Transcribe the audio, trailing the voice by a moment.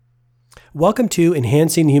Welcome to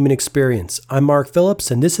Enhancing the Human Experience. I'm Mark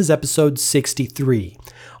Phillips, and this is episode 63.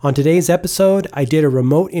 On today's episode, I did a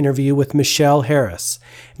remote interview with Michelle Harris.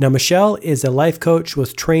 Now, Michelle is a life coach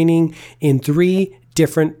with training in 3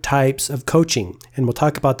 different types of coaching, and we'll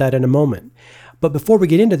talk about that in a moment. But before we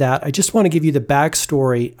get into that, I just want to give you the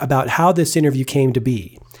backstory about how this interview came to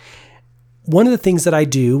be. One of the things that I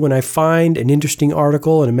do when I find an interesting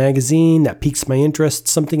article in a magazine that piques my interest,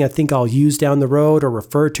 something I think I'll use down the road or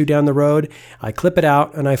refer to down the road, I clip it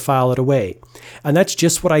out and I file it away. And that's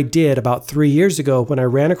just what I did about 3 years ago when I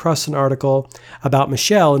ran across an article about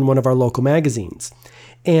Michelle in one of our local magazines.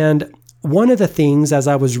 And one of the things, as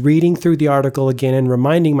I was reading through the article again and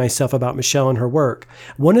reminding myself about Michelle and her work,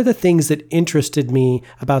 one of the things that interested me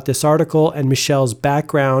about this article and Michelle's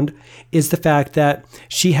background is the fact that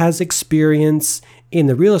she has experience in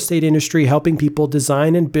the real estate industry helping people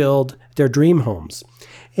design and build their dream homes.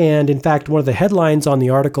 And in fact, one of the headlines on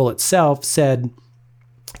the article itself said,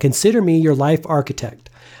 "Consider me your life architect.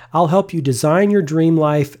 I'll help you design your dream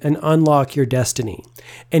life and unlock your destiny."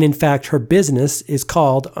 And in fact, her business is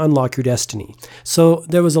called Unlock Your Destiny. So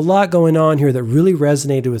there was a lot going on here that really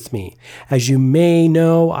resonated with me. As you may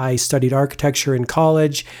know, I studied architecture in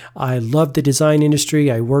college. I loved the design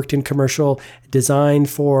industry. I worked in commercial design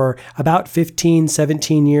for about 15,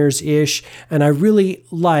 17 years-ish. And I really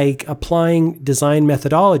like applying design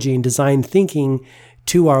methodology and design thinking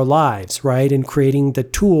to our lives, right? And creating the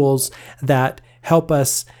tools that help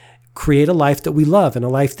us create a life that we love and a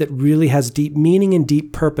life that really has deep meaning and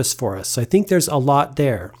deep purpose for us. So I think there's a lot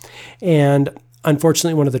there. And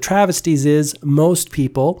unfortunately, one of the travesties is most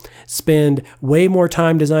people spend way more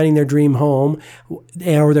time designing their dream home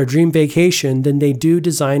or their dream vacation than they do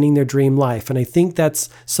designing their dream life. And I think that's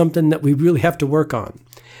something that we really have to work on.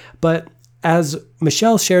 But as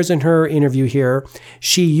Michelle shares in her interview here,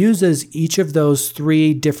 she uses each of those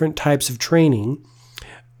 3 different types of training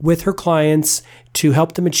with her clients to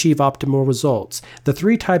help them achieve optimal results. The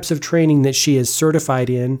 3 types of training that she is certified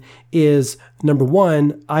in is number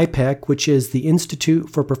 1, IPEC, which is the Institute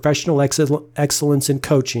for Professional Excellence in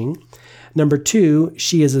Coaching. Number 2,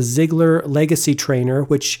 she is a Ziglar Legacy Trainer,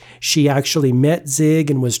 which she actually met Zig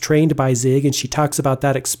and was trained by Zig, and she talks about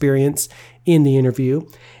that experience in the interview.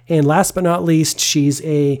 And last but not least, she's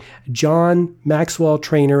a John Maxwell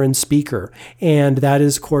trainer and speaker. And that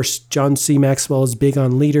is, of course, John C. Maxwell is big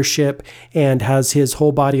on leadership and has his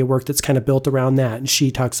whole body of work that's kind of built around that. And she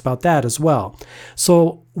talks about that as well.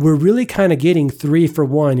 So we're really kind of getting 3 for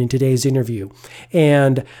 1 in today's interview.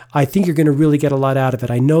 And I think you're going to really get a lot out of it.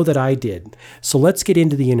 I know that I did. So let's get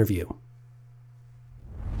into the interview.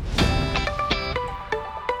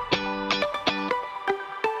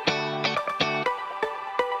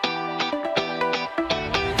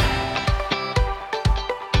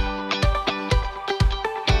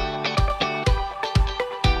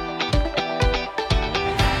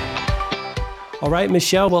 All right,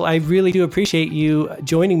 Michelle. Well, I really do appreciate you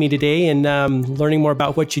joining me today and learning more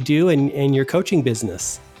about what you do and your coaching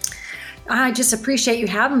business. I just appreciate you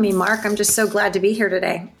having me, Mark. I'm just so glad to be here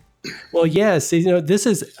today. Well, yes. This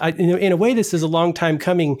is, in a way, this is a long time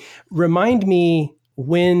coming. Remind me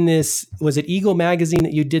when was it Eagle Magazine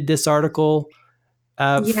that you did this article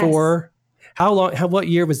Yes. for? How long? What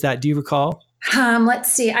year was that? Do you recall?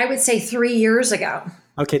 Let's see. I would say 3 years ago.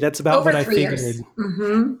 Okay, that's about Over what I 3 figured. years.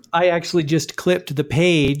 Mm-hmm. I actually just clipped the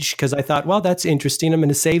page because I thought, well, that's interesting. I'm going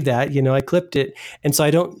to save that. I clipped it. And so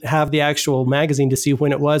I don't have the actual magazine to see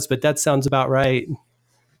when it was, but that sounds about right.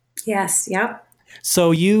 Yes. Yep.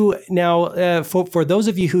 So you now, for those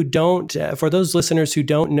of you who don't, for those listeners who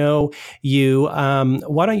don't know you,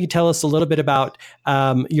 why don't you tell us a little bit about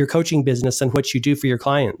your coaching business and what you do for your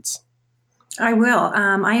clients? I will.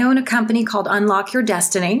 I own a company called Unlock Your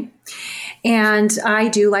Destiny, and I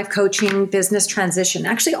do life coaching, business transition,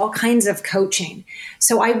 actually all kinds of coaching.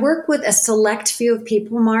 So I work with a select few of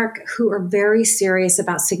people, Mark, who are very serious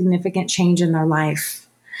about significant change in their life.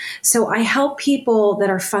 So I help people that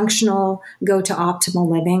are functional go to optimal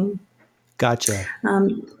living. Gotcha.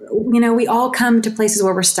 We all come to places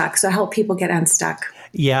where we're stuck. So I help people get unstuck.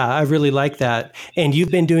 Yeah, I really like that. And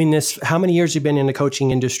you've been doing this, how many years have you been in the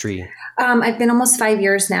coaching industry? I've been almost 5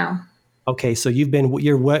 years now. Okay, so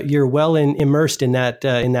you're well immersed in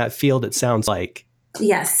that field, it sounds like.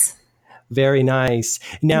 Yes. Very nice.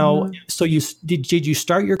 Now, So did you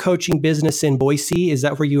start your coaching business in Boise? Is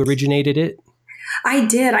that where you originated it? I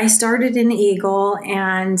did. I started in Eagle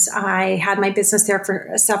and I had my business there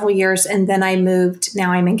for several years, and then I moved.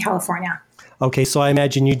 Now I'm in California. Okay, so I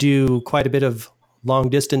imagine you do quite a bit of long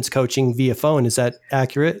distance coaching via phone. Is that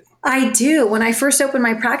accurate? I do. When I first opened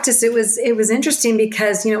my practice, it was interesting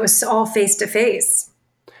because, it was all face to face.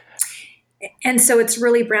 And so it's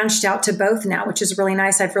really branched out to both now, which is really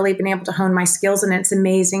nice. I've really been able to hone my skills, and it's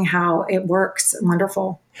amazing how it works.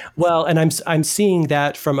 Wonderful. Well, and I'm seeing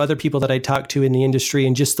that from other people that I talk to in the industry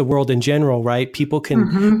and just the world in general, right? People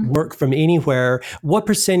can work from anywhere. What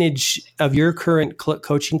percentage of your current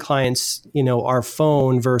coaching clients, are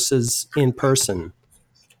phone versus in person?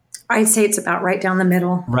 I'd say it's about right down the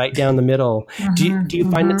middle. Right down the middle. Do you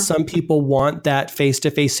find that some people want that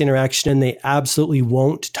face-to-face interaction and they absolutely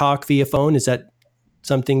won't talk via phone? Is that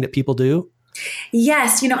something that people do?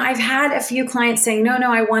 Yes. I've had a few clients saying, no,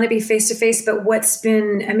 I want to be face to face. But what's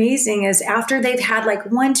been amazing is after they've had like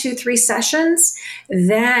 1, 2, 3 sessions,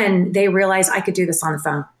 then they realize I could do this on the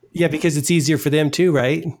phone. Yeah, because it's easier for them too,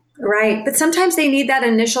 right? Right. But sometimes they need that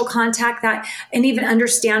initial contact, and even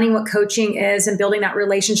understanding what coaching is and building that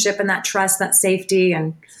relationship and that trust, that safety.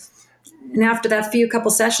 And after that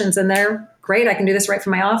couple sessions, and they're great. I can do this right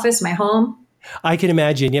from my office, my home. I can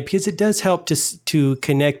imagine, yeah, because it does help to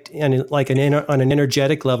connect on an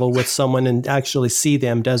energetic level with someone and actually see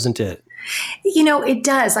them, doesn't it? It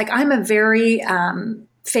does. Like, I'm a very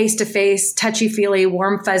face-to-face, touchy-feely,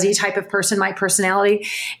 warm, fuzzy type of person, my personality.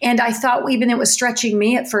 And I thought even it was stretching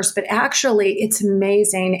me at first, but actually it's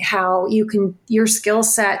amazing how your skill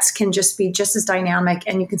sets can just be just as dynamic,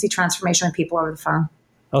 and you can see transformation with people over the phone.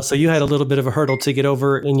 Oh, so you had a little bit of a hurdle to get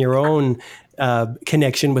over in your own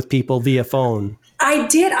connection with people via phone. I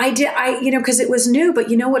did, because it was new.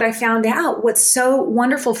 But you know what I found out? What's so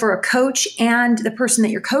wonderful for a coach and the person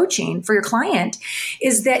that you're coaching, for your client,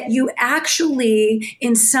 is that you actually,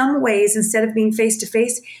 in some ways, instead of being face to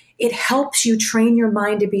face, it helps you train your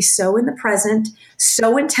mind to be so in the present,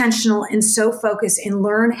 so intentional, and so focused, and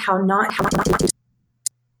learn how not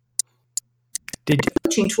to do.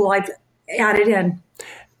 Coaching tool I've added in.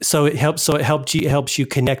 So it helps you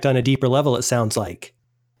connect on a deeper level, it sounds like.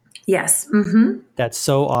 Yes. Mm-hmm. That's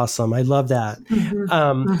so awesome. I love that.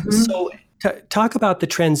 So talk about the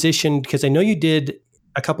transition, because I know you did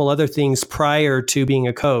a couple other things prior to being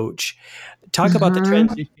a coach. Talk about the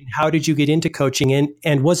transition. How did you get into coaching?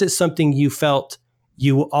 And was it something you felt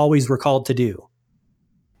you always were called to do?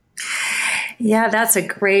 Yeah, that's a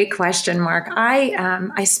great question, Mark.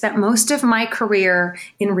 I spent most of my career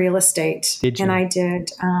in real estate. Did you? And I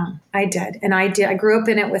did. I grew up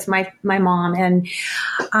in it with my mom, and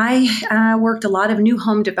I worked a lot of new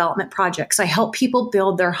home development projects. I helped people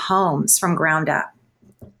build their homes from ground up.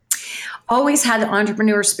 Always had the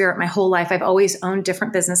entrepreneur spirit my whole life. I've always owned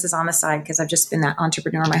different businesses on the side because I've just been that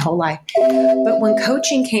entrepreneur my whole life. But when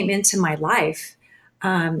coaching came into my life,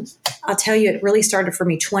 I'll tell you, it really started for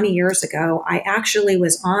me 20 years ago. I actually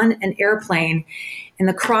was on an airplane in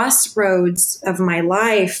the crossroads of my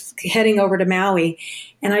life heading over to Maui.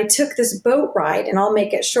 And I took this boat ride, and I'll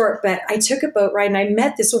make it short, but I took a boat ride and I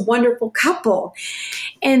met this wonderful couple,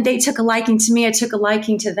 and they took a liking to me. I took a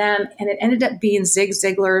liking to them, and it ended up being Zig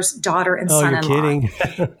Ziglar's daughter and son-in-law. You're kidding.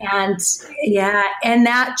 and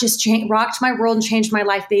that just rocked my world and changed my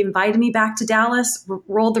life. They invited me back to Dallas,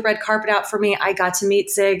 rolled the red carpet out for me. I got to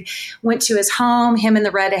meet Zig, went to his home, him and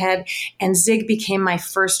the redhead, and Zig became my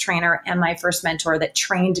first trainer and my first mentor that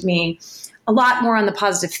trained me a lot more on the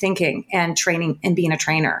positive thinking and training and being a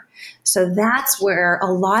trainer. So that's where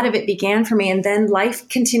a lot of it began for me. And then life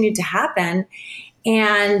continued to happen.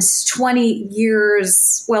 And 15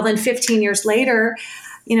 years later,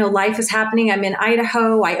 life is happening. I'm in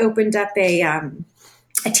Idaho. I opened up a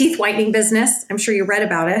teeth whitening business. I'm sure you read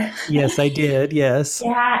about it. Yes, I did. Yes.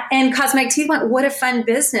 Yeah. And cosmetic teeth whitening, what a fun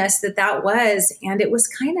business that was. And it was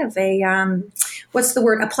kind of a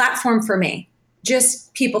platform for me.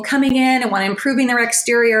 Just people coming in and improving their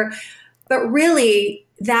exterior. But really,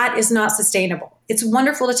 that is not sustainable. It's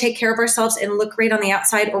wonderful to take care of ourselves and look great on the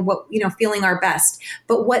outside, or feeling our best.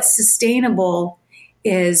 But what's sustainable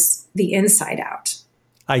is the inside out.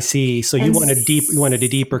 I see. So you wanted a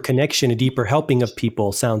deeper connection, a deeper helping of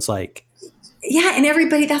people, sounds like. Yeah.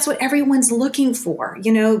 And that's what everyone's looking for.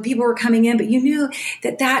 People were coming in, but you knew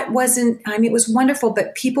that wasn't, it was wonderful,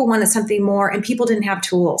 but people wanted something more, and people didn't have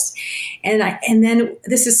tools. And then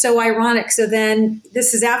this is so ironic. So then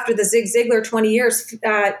this is after the Zig Ziglar 20 years,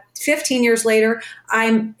 15 years later,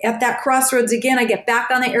 I'm at that crossroads again. I get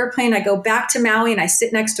back on the airplane. I go back to Maui, and I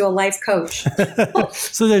sit next to a life coach.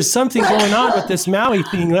 So there's something going on with this Maui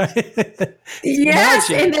thing, right?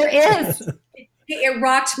 Yes, and there is. It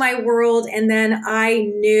rocked my world. And then I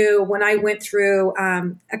knew when I went through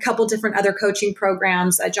a couple different other coaching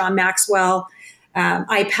programs, John Maxwell,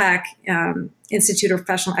 IPEC, Institute of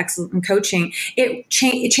Professional Excellence in Coaching, it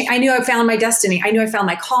changed. I knew I found my destiny. I knew I found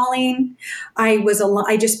my calling.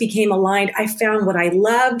 I just became aligned. I found what I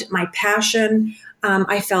loved, my passion.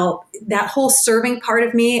 I felt that whole serving part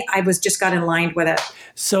of me, I was just got in line with it.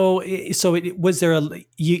 Was there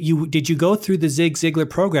did you go through the Zig Ziglar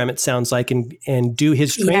program, it sounds like, and do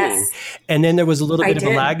his training? Yes, And then there was a little bit I of a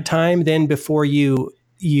did. lag time then before you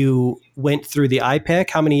went through the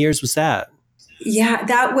IPEC. How many years was that? Yeah,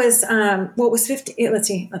 that was what was 50. Let's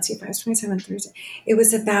see if I was 27 Thursday. It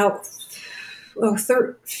was about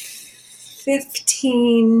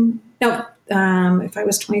 15. No, if I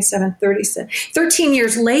was 27, 13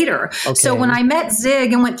 years later. Okay. So when I met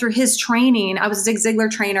Zig and went through his training, I was a Zig Ziglar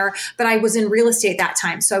trainer, but I was in real estate that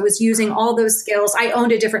time. So I was using all those skills. I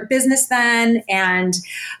owned a different business then. And,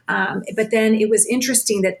 but then it was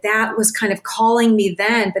interesting that was kind of calling me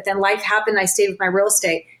then, but then life happened. I stayed with my real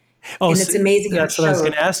estate. Oh, and it's amazing. That's what I was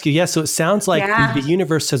going to ask you. Yeah. So it sounds like the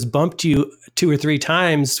universe has bumped you 2 or 3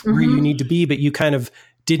 times where you need to be, but you kind of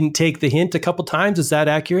didn't take the hint a couple times. Is that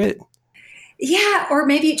accurate? Yeah, or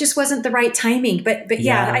maybe it just wasn't the right timing. But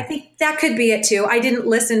yeah, I think that could be it too. I didn't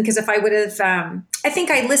listen because if I would have, I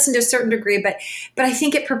think I listened to a certain degree, but I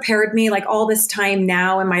think it prepared me. Like all this time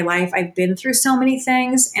now in my life, I've been through so many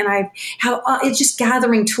things, and it's just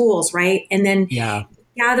gathering tools, right? And then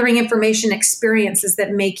gathering information, experiences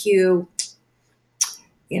that make you,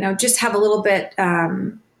 just have a little bit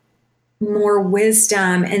more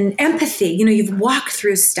wisdom and empathy. You've walked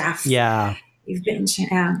through stuff. Yeah. You've been,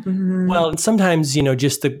 Mm-hmm. Well, and sometimes,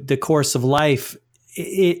 just the course of life,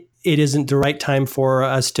 it isn't the right time for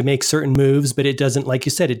us to make certain moves, but it doesn't, like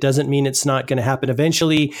you said, it doesn't mean it's not going to happen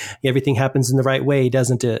eventually. Everything happens in the right way,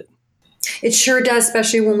 doesn't it? It sure does,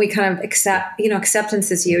 especially when we kind of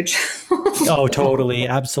acceptance is huge. Oh, totally.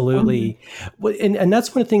 Absolutely. And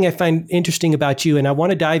that's one thing I find interesting about you. And I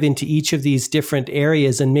want to dive into each of these different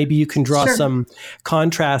areas, and maybe you can draw some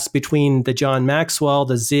contrast between the John Maxwell,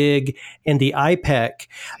 the Zig, and the IPEC.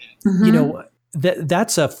 Mm-hmm.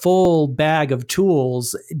 That's a full bag of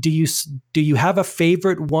tools. Do you have a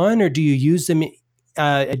favorite one, or do you use them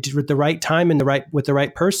at the right time and with the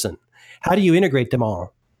right person? How do you integrate them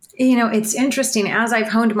all? It's interesting. As I've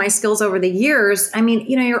honed my skills over the years,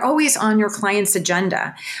 you're always on your client's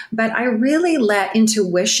agenda, but I really let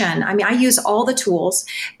intuition. I use all the tools,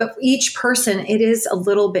 but each person, it is a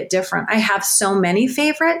little bit different. I have so many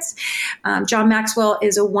favorites. John Maxwell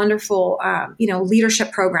is a wonderful,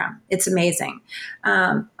 leadership program. It's amazing.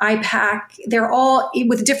 IPEC, they're all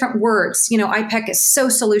with different words. IPEC is so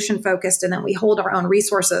solution focused, and then we hold our own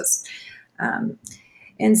resources.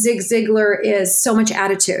 And Zig Ziglar is so much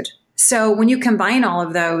attitude. So when you combine all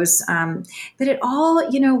of those, that it all,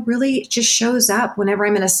 really just shows up whenever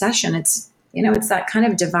I'm in a session. It's that kind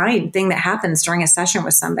of divine thing that happens during a session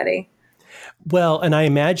with somebody. Well, and I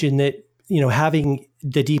imagine that, having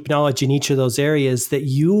the deep knowledge in each of those areas, that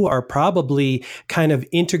you are probably kind of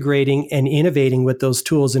integrating and innovating with those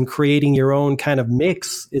tools and creating your own kind of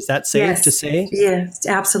mix. Is that safe to say? Yes,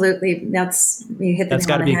 absolutely. You hit the That's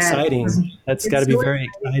got to be exciting. That's got to be very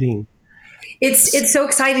exciting. It's so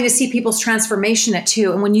exciting to see people's transformation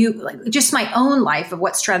too. And when you, just my own life of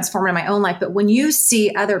what's transformed in my own life, but when you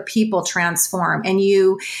see other people transform and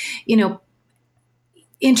you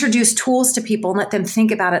introduce tools to people and let them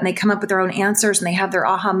think about it, and they come up with their own answers and they have their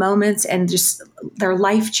aha moments and just their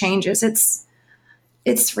life changes.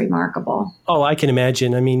 It's remarkable. Oh, I can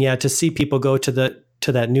imagine. To see people go to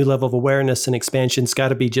that new level of awareness and expansion, it's got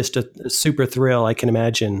to be just a super thrill, I can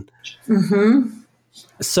imagine. Mm-hmm.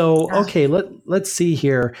 So, okay, let's see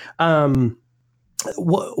here.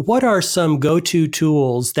 What are some go-to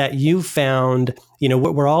tools that you found?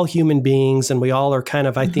 We're all human beings, and we all are kind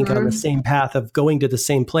of, I think, on the same path of going to the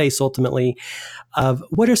same place ultimately.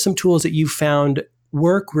 What are some tools that you found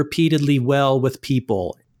work repeatedly well with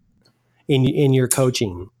people in your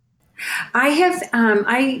coaching?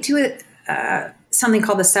 I do something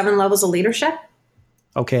called the 7 levels of leadership.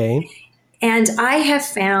 Okay. And I have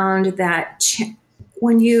found that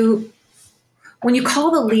when you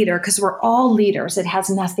call the leader, because we're all leaders, it has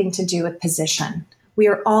nothing to do with position. We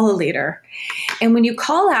are all a leader. And when you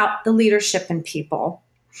call out the leadership in people,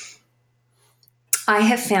 I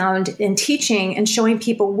have found in teaching and showing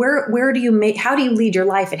people how do you lead your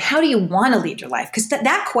life, and how do you want to lead your life? Because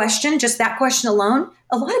that question alone,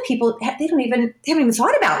 a lot of people, they haven't even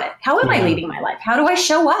thought about it. How am I leading my life? How do I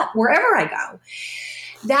show up wherever I go?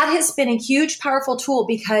 That has been a huge, powerful tool,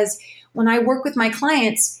 because when I work with my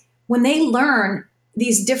clients, when they learn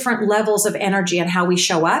these different levels of energy and how we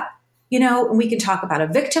show up, and we can talk about a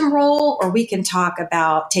victim role, or we can talk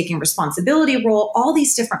about taking responsibility role, all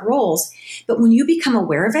these different roles. But when you become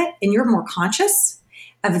aware of it and you're more conscious,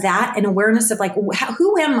 of that and awareness of like,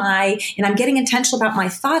 who am I? And I'm getting intentional about my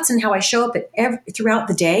thoughts and how I show up throughout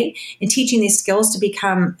the day, and teaching these skills to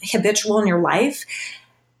become habitual in your life.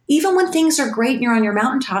 Even when things are great and you're on your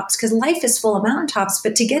mountaintops, because life is full of mountaintops,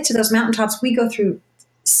 but to get to those mountaintops, we go through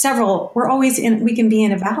several. We can be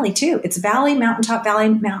in a valley too. It's valley, mountaintop, valley,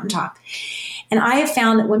 mountaintop. And I have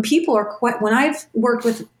found that when I've worked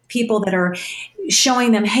with people that are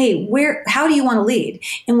showing them, hey, how do you want to lead?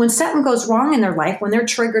 And when something goes wrong in their life, when they're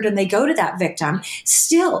triggered and they go to that victim,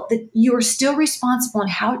 still, that you are still responsible.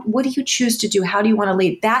 And what do you choose to do? How do you want to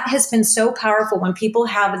lead? That has been so powerful when people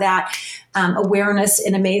have that awareness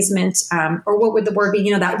and amazement, or what would the word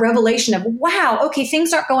be? That revelation of, wow, okay,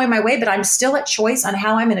 things aren't going my way, but I'm still at choice on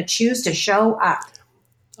how I'm going to choose to show up.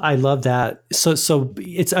 I love that. So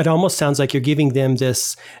it almost sounds like you're giving them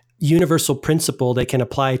this universal principle they can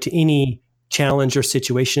apply to any challenge or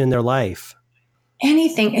situation in their life.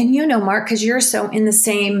 Anything. And Mark, because you're so in the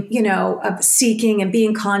same, of seeking and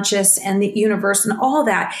being conscious and the universe and all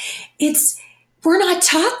that, we're not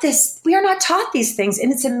taught this. We are not taught these things.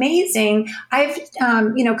 And it's amazing. I've,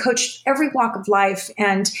 coached every walk of life,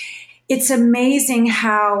 and it's amazing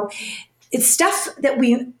how it's stuff that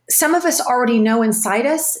some of us already know inside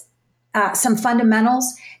us, some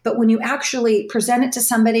fundamentals, but when you actually present it to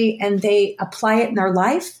somebody and they apply it in their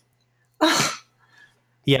life,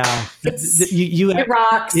 yeah, it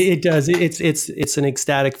rocks. It does. It's an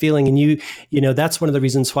ecstatic feeling, and that's one of the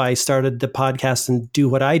reasons why I started the podcast and do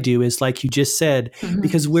what I do, is like you just said,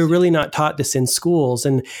 because we're really not taught this in schools,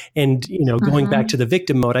 and going back to the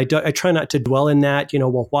victim mode, I try not to dwell in that.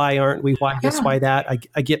 Well, why aren't we? Why this? Why that?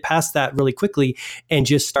 I get past that really quickly and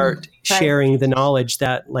just start sharing the knowledge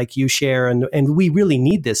that like you share, and we really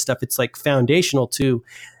need this stuff. It's like foundational to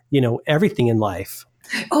everything in life.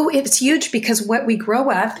 Oh, it's huge, because what we grow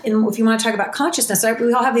up, and if you want to talk about consciousness,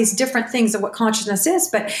 we all have these different things of what consciousness is.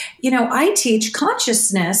 But, I teach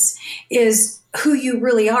consciousness is who you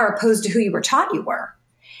really are opposed to who you were taught you were.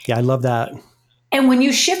 Yeah, I love that. And when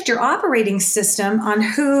you shift your operating system on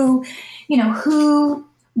who,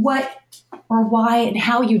 what, or why, and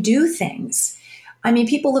how you do things, I mean,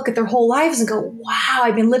 people look at their whole lives and go, wow,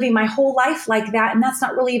 I've been living my whole life like that, and that's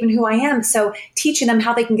not really even who I am. So teaching them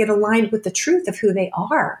how they can get aligned with the truth of who they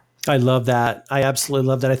are. I love that. I absolutely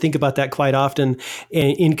love that. I think about that quite often.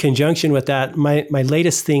 In conjunction with that, my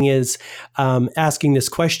latest thing is asking this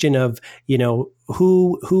question of,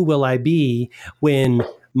 who will I be when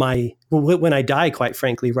I die, quite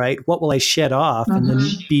frankly, right? What will I shed off and then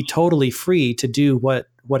be totally free to do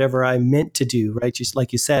whatever I'm meant to do, right? Just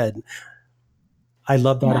like you said. I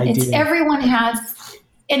love that idea. Everyone has,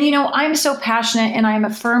 and I'm so passionate, and I'm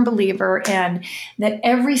a firm believer in that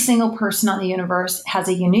every single person on the universe has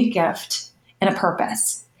a unique gift and a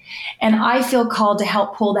purpose. And I feel called to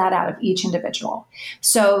help pull that out of each individual.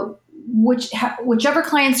 So whichever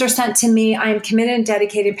clients are sent to me, I am committed and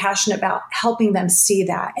dedicated, passionate about helping them see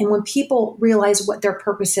that. And when people realize what their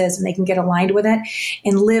purpose is and they can get aligned with it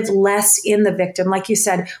and live less in the victim, like you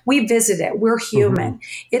said, we visit it. We're human.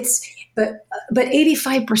 But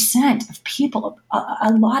 85% of people,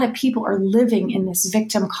 a lot of people are living in this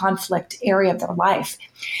victim conflict area of their life.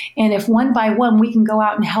 And if one by one we can go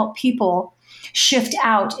out and help people shift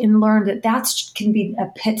out and learn that can be a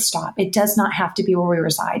pit stop. It does not have to be where we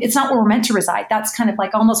reside. It's not where we're meant to reside. That's kind of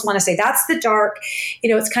like, almost want to say that's the dark,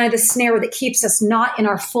 it's kind of the snare that keeps us not in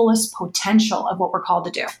our fullest potential of what we're called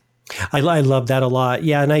to do. I love that a lot.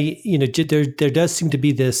 Yeah. And there does seem to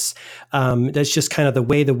be this, that's just kind of the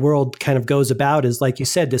way the world kind of goes about, is like you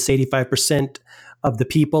said, this 85% of the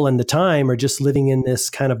people and the time are just living in this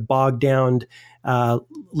kind of bogged down,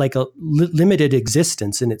 like a limited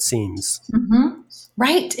existence. And it seems.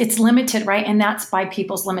 Right. It's limited. Right. And that's by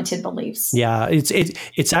people's limited beliefs. Yeah.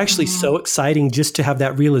 It's actually so exciting just to have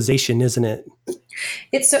that realization, isn't it?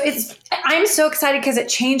 I'm so excited because it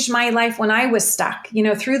changed my life when I was stuck,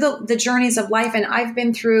 through the journeys of life. And I've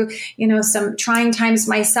been through, some trying times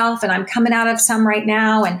myself, and I'm coming out of some right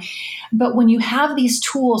now. But when you have these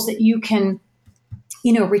tools that you can,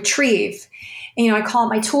 retrieve, I call it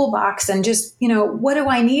my toolbox, and just, what do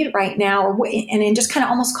I need right now? And just kind of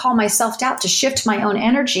almost call myself out to shift my own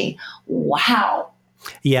energy. Wow.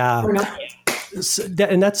 Yeah.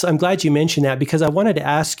 I'm glad you mentioned that, because I wanted to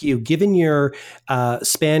ask you, given your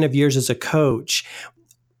span of years as a coach,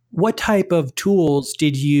 what type of tools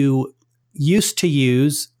did you used to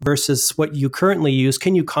use versus what you currently use?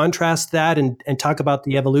 Can you contrast that and talk about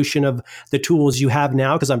the evolution of the tools you have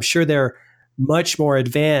now? Because I'm sure they're much more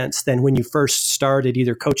advanced than when you first started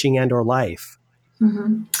either coaching and or life.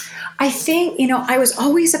 Mhm. I think, I was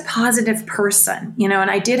always a positive person, and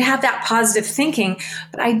I did have that positive thinking,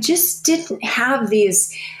 but I just didn't have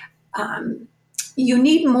these. Um, you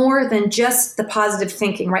need more than just the positive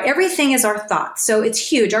thinking, right? Everything is our thoughts. So it's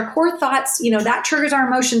huge. Our core thoughts, that triggers our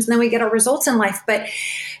emotions and then we get our results in life. But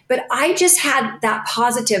I just had that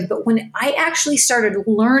positive. But when I actually started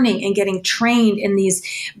learning and getting trained in these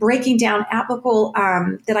breaking down applicable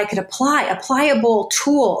that I could applicable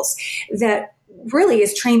tools that really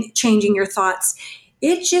is changing your thoughts,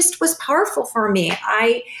 it just was powerful for me.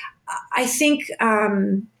 I think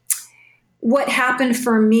what happened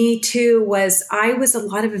for me too was I was a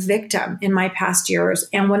lot of a victim in my past years.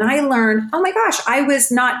 And when I learned, oh my gosh, I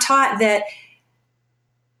was not taught that.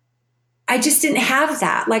 I just didn't have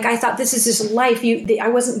that. Like I thought this is just life. I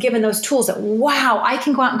wasn't given those tools that, wow, I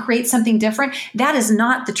can go out and create something different. That is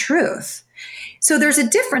not the truth. So there's a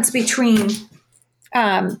difference between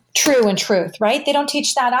true and truth, right? They don't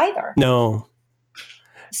teach that either. No.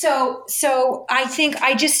 So I think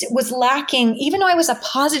I just was lacking, even though I was a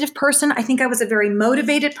positive person, I think I was a very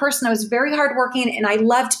motivated person. I was very hardworking and I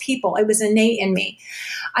loved people. It was innate in me.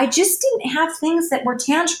 I just didn't have things that were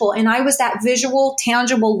tangible. And I was that visual,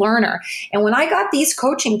 tangible learner. And when I got these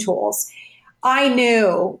coaching tools, I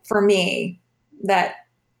knew for me that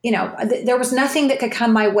there was nothing that could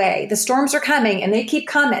come my way. The storms are coming and they keep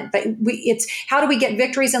coming, but it's how do we get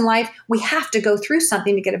victories in life? We have to go through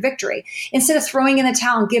something to get a victory instead of throwing in the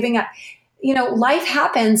towel and giving up. Life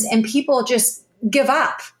happens and people just give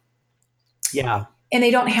up. Yeah. And they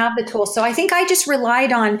don't have the tools. So I think I just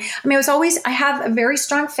relied on, I have a very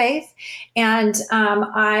strong faith and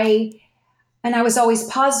I was always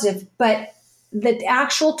positive, but the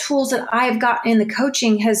actual tools that I've gotten in the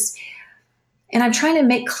coaching and I'm trying to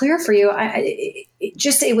make clear for you,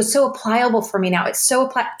 it was so applicable for me now. It's so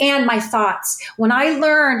and my thoughts. When I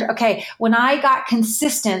learned, when I got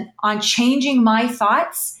consistent on changing my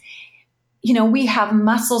thoughts, we have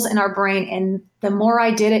muscles in our brain. And the more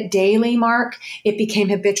I did it daily, Mark, it became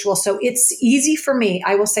habitual. So it's easy for me.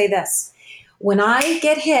 I will say this. When I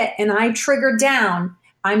get hit and I trigger down,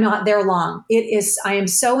 I'm not there long. I am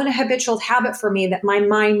so in a habitual habit for me that my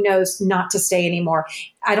mind knows not to stay anymore.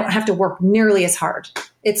 I don't have to work nearly as hard.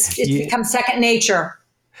 It's become second nature.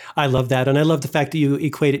 I love that. And I love the fact that you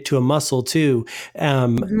equate it to a muscle too.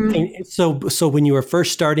 And so when you were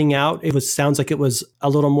first starting out, sounds like it was a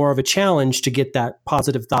little more of a challenge to get that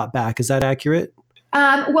positive thought back. Is that accurate?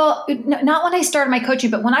 Well, not when I started my coaching,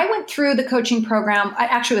 but when I went through the coaching program,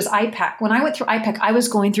 it was IPEC. When I went through IPEC, I was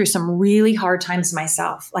going through some really hard times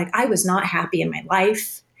myself. Like I was not happy in my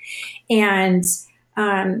life. And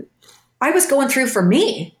I was going through for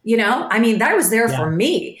me, that was there for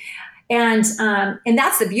me. And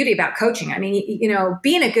that's the beauty about coaching.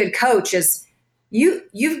 Being a good coach is you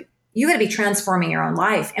got to be transforming your own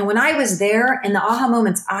life. And when I was there and the aha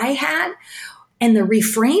moments I had, and the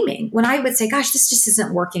reframing, when I would say, gosh, this just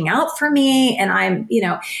isn't working out for me. And I'm,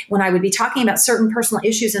 when I would be talking about certain personal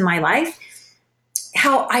issues in my life,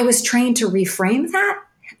 how I was trained to reframe that.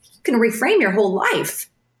 You can reframe your whole life.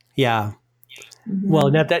 Yeah. Well,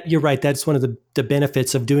 that you're right. That's one of the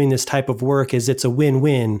benefits of doing this type of work is it's a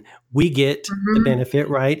win-win. We get the benefit,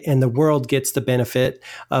 right? And the world gets the benefit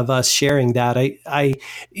of us sharing that. I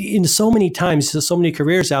in so many times, so many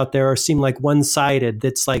careers out there seem like one-sided.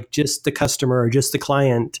 That's like just the customer or just the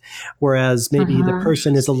client, whereas maybe the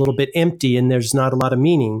person is a little bit empty and there's not a lot of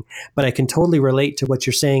meaning. But I can totally relate to what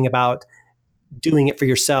you're saying about doing it for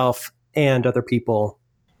yourself and other people.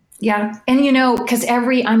 Yeah. And because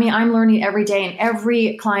I'm learning every day and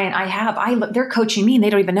every client I have, they're coaching me and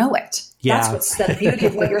they don't even know it. Yeah. That's what's the beauty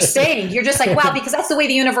of what you're saying. You're just like, wow, because that's the way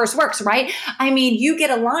the universe works, right? You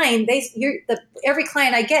get a line, every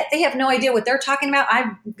client I get, they have no idea what they're talking about.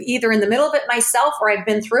 I'm either in the middle of it myself or I've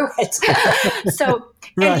been through it. So,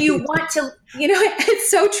 right. And you want to,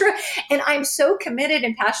 it's so true. And I'm so committed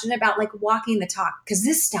and passionate about walking the talk because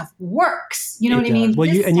this stuff works. You know what I mean? Well,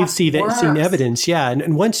 you've seen evidence. Yeah.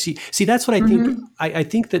 And once you see, that's what I think. I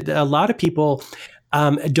think that a lot of people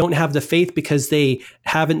don't have the faith because they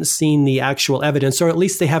haven't seen the actual evidence, or at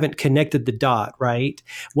least they haven't connected the dot, right?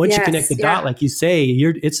 Once you connect the dot, like you say,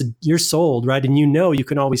 you're sold, right? And you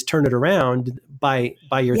can always turn it around by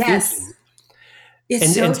your thinking.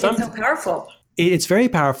 It's so powerful. It's very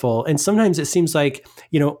powerful. And sometimes it seems like,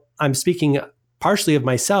 I'm speaking partially of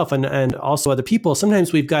myself and also other people.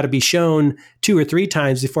 Sometimes we've got to be shown 2 or 3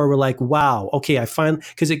 times before we're like, wow, okay, I finally,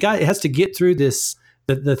 because it has to get through this,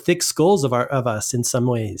 the thick skulls of us in some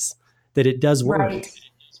ways that it does work. Right.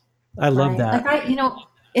 I love that.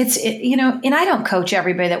 and I don't coach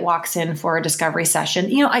everybody that walks in for a discovery session.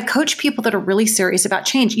 I coach people that are really serious about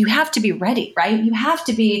change. You have to be ready, right? You have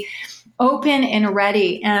to be open and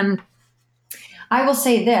ready. And I will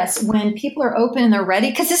say this, when people are open and they're ready,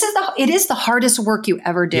 because it is the hardest work you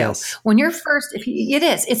ever do. Yes. When you're first,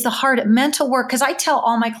 it's the hard mental work. Because I tell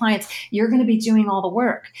all my clients, you're going to be doing all the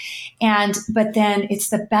work. But then it's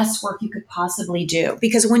the best work you could possibly do.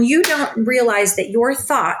 Because when you don't realize that your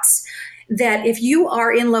thoughts, that if you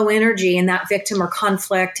are in low energy in that victim or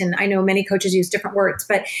conflict, and I know many coaches use different words,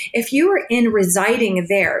 but if you are residing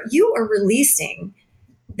there, you are releasing.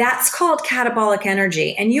 That's called catabolic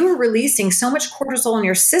energy. And you are releasing so much cortisol in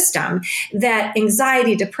your system that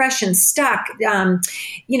anxiety, depression, stuck,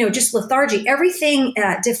 just lethargy, everything,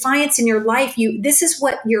 defiance in your life. This is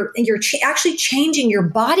what you're actually changing your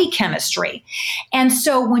body chemistry. And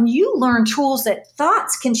so when you learn tools that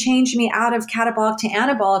thoughts can change me out of catabolic to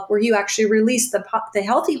anabolic, where you actually release the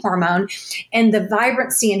healthy hormone and the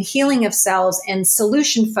vibrancy and healing of cells and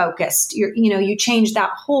solution focused, you change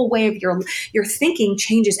that whole way of your thinking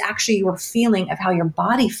changes actually your feeling of how your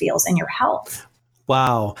body feels and your health.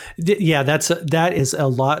 Wow. Yeah, that is a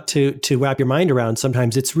lot to wrap your mind around.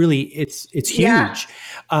 Sometimes it's really, it's huge. Yeah.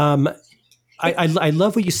 I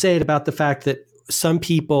love what you said about the fact that some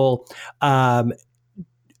people,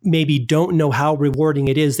 maybe don't know how rewarding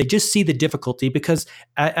it is. They just see the difficulty because,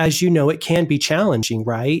 as you know, it can be challenging,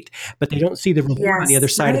 right? But they don't see the reward on the other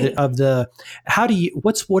side of the. How do you?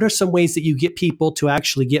 What are some ways that you get people to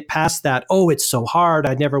actually get past that? Oh, it's so hard.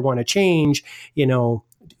 I never want to change.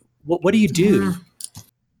 What do you do?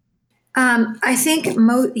 I think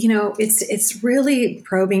it's really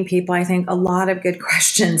probing people. I think a lot of good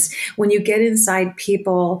questions when you get inside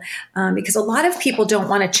people, because a lot of people don't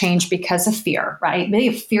want to change because of fear, right? They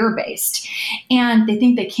have fear based, and they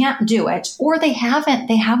think they can't do it, or they haven't.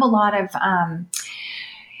 They have a lot of.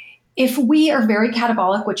 If we are very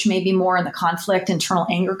catabolic, which may be more in the conflict, internal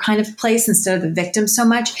anger kind of place instead of the victim so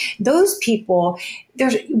much, those people,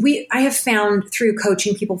 I have found through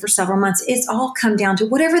coaching people for several months, it's all come down to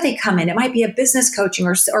whatever they come in. It might be a business coaching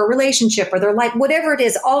or a relationship or their life, whatever it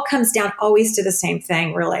is, all comes down always to the same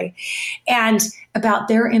thing, really, and about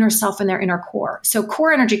their inner self and their inner core. So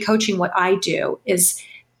core energy coaching, what I do is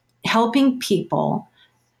helping people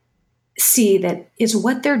see that is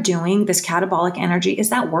what they're doing, this catabolic energy,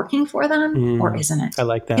 is that working for them or isn't it? I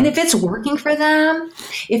like that. And if it's working for them,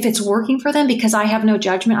 because I have no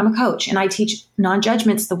judgment, I'm a coach and I teach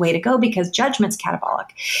non-judgment's the way to go because judgment's catabolic.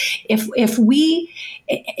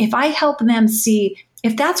 If I help them see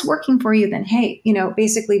if that's working for you, then hey,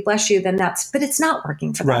 basically bless you, then but it's not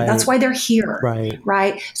working for them. Right. That's why they're here.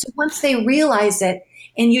 Right. So once they realize it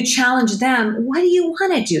and you challenge them, what do you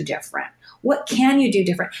want to do different? What can you do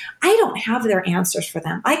different? I don't have their answers for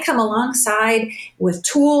them. I come alongside with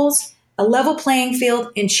tools, a level playing field,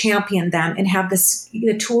 and champion them and have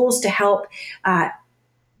the tools to help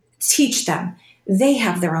teach them. They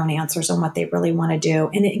have their own answers on what they really want to do.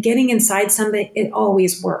 And getting inside somebody, it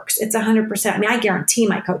always works. It's 100%. I mean, I guarantee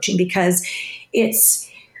my coaching because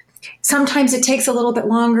sometimes it takes a little bit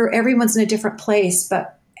longer. Everyone's in a different place,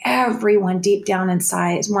 but everyone deep down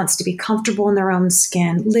inside wants to be comfortable in their own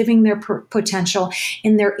skin, living their potential,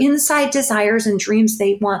 and their inside desires and dreams.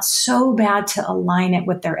 They want so bad to align it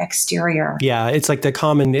with their exterior. Yeah, it's like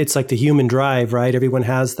the human drive, right? Everyone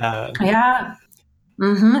has that. Yeah.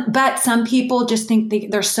 Mm-hmm. But some people just think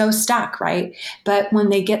they're so stuck, right? But when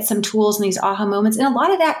they get some tools and these aha moments, and a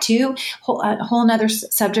lot of that too, a whole nother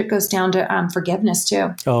subject goes down to forgiveness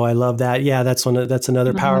too. Oh, I love that. Yeah, that's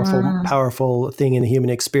another powerful thing in the human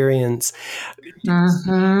experience.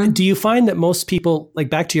 Mm-hmm. Do you find that most people, like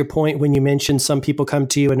back to your point when you mentioned some people come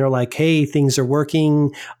to you and they're like, hey, things are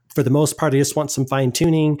working for the most part, I just want some fine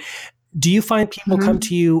tuning. Do you find people come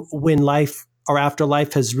to you when life or after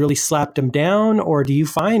life has really slapped them down? Or do you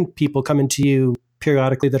find people coming to you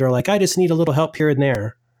periodically that are like, I just need a little help here and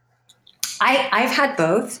there? I've had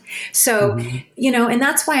both. So, and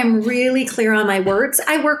that's why I'm really clear on my words.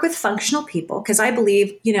 I work with functional people because I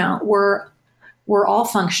believe, we're all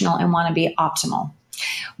functional and want to be optimal.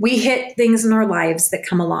 We hit things in our lives that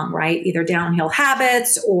come along, right? Either downhill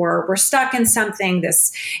habits or we're stuck in something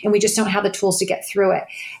and we just don't have the tools to get through it.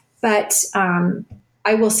 But,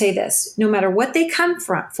 I will say this, no matter what they come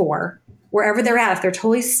for, wherever they're at, if they're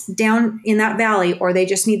totally down in that valley or they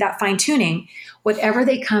just need that fine tuning, whatever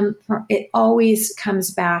they come from, it always comes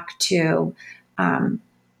back to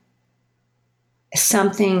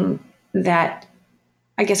something that,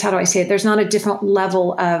 I guess, how do I say it? There's not a different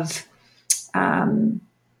level of,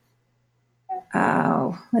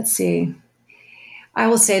 let's see. I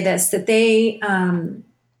will say this, that they,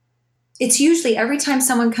 it's usually every time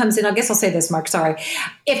someone comes in, I guess I'll say this, Mark, sorry.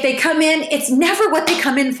 If they come in, it's never what they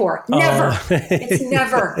come in for. Never. It's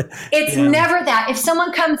never. It's never that. If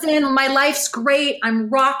someone comes in, my life's great, I'm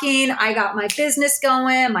rocking, I got my business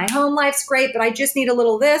going, my home life's great, but I just need a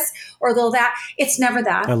little this or a little that. It's never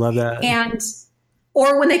that. I love that.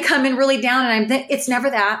 Or when they come in really down and it's never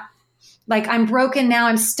that. Like, I'm broken now,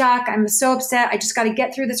 I'm stuck, I'm so upset, I just got to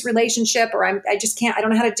get through this relationship, or I just can't, I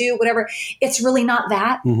don't know how to do whatever. It's really not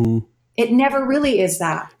that. Mm-hmm. It never really is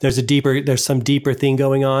that. There's some deeper thing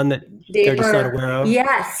going on that they're just not aware of.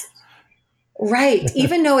 Yes. Right.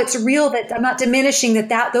 Even though it's real, that I'm not diminishing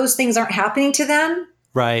that those things aren't happening to them.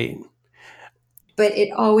 Right. But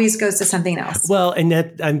it always goes to something else. Well, and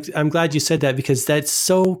I'm glad you said that, because that's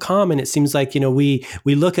so common. It seems like, we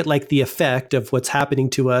look at like the effect of what's happening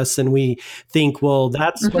to us, and we think, well,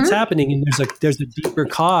 that's what's happening, and there's a deeper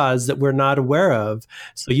cause that we're not aware of.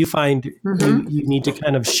 So you find you need to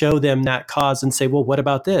kind of show them that cause and say, well, what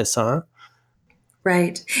about this, huh?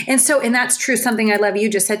 Right. And that's true. Something I love you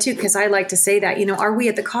just said too, because I like to say that, are we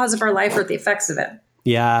at the cause of our life or at the effects of it?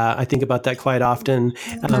 Yeah, I think about that quite often.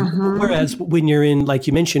 Whereas when you're in, like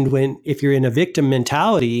you mentioned, if you're in a victim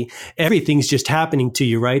mentality, everything's just happening to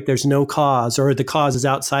you, right? There's no cause, or the cause is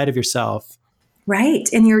outside of yourself. Right.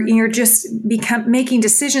 And you're just making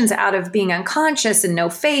decisions out of being unconscious and no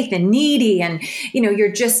faith and needy. And,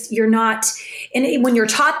 you're not. And when you're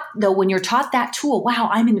taught that tool, wow,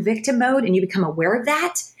 I'm in victim mode, and you become aware of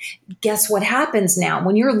that, guess what happens now?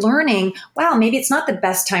 When you're learning, wow, maybe it's not the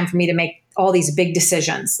best time for me to make all these big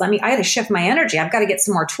decisions. I got to shift my energy. I've got to get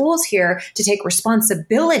some more tools here to take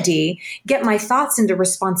responsibility, get my thoughts into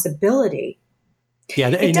responsibility. Yeah,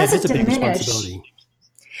 it doesn't a big diminish. Responsibility.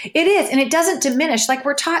 It is. And it doesn't diminish. Like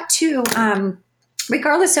we're taught to,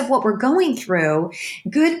 regardless of what we're going through,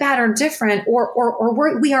 good, bad, or different,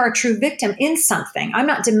 or we are a true victim in something. I'm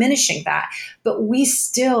not diminishing that, but we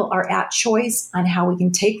still are at choice on how we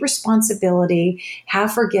can take responsibility,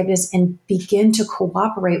 have forgiveness, and begin to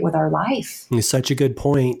cooperate with our life. It's such a good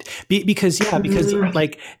point. Because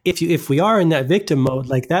like if we are in that victim mode,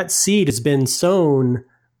 like that seed has been sown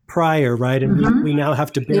prior, right? And we now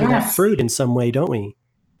have to bear that fruit in some way, don't we?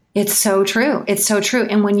 It's so true. It's so true.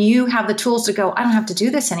 And when you have the tools to go, I don't have to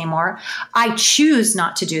do this anymore. I choose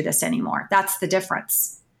not to do this anymore. That's the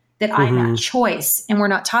difference. That I have that choice. And we're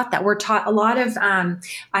not taught that. We're taught a lot of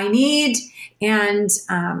I need and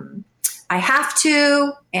I have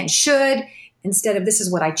to and should, instead of this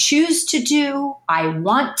is what I choose to do. I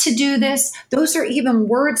want to do this. Those are even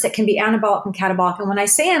words that can be anabolic and catabolic. And when I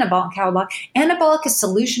say anabolic and catabolic, anabolic is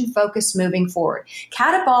solution focused, moving forward.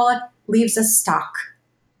 Catabolic leaves us stuck.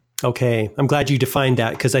 Okay, I'm glad you defined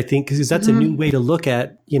that, because I think that's a new way to look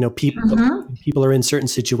at people. People are in certain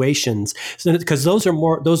situations, because those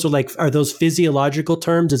are those physiological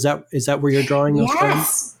terms? Is that where you're drawing those from?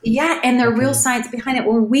 Yes, yeah, and there's real science behind it.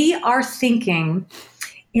 When we are thinking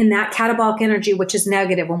in that catabolic energy, which is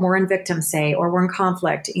negative, when we're in victim, say, or we're in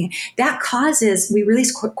conflict, that causes we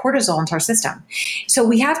release cortisol into our system. So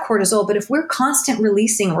we have cortisol, but if we're constant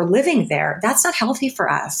releasing or living there, that's not healthy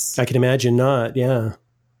for us. I can imagine not. Yeah.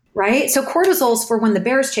 Right? So cortisol is for when the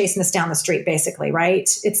bear's chasing us down the street, basically, right?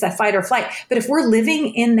 It's that fight or flight. But if we're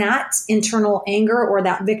living in that internal anger or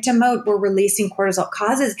that victim mode, we're releasing cortisol.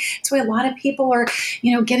 Causes. That's why a lot of people are,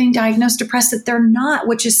 getting diagnosed depressed that they're not,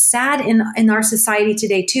 which is sad in our society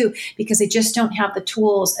today too, because they just don't have the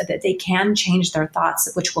tools that they can change their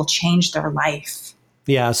thoughts, which will change their life.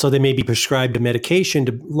 Yeah. So they may be prescribed a medication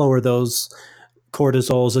to lower those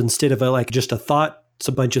cortisols instead of just a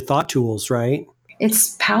bunch of thought tools, right?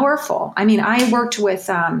 It's powerful. I mean, I worked with,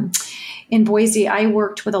 in Boise, I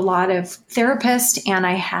worked with a lot of therapists, and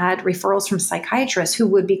I had referrals from psychiatrists who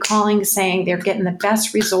would be calling saying they're getting the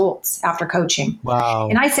best results after coaching. Wow.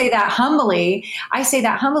 And I say that humbly.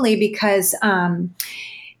 Because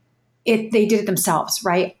they did it themselves,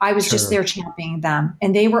 right? I was just there championing them,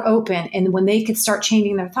 and they were open. And when they could start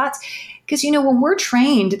changing their thoughts, because, when we're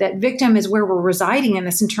trained that victim is where we're residing in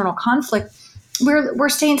this internal conflict, we're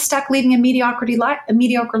staying stuck, leading a mediocre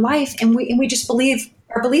life, and we just believe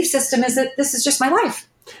our belief system is that this is just my life.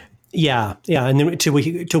 Yeah, and then till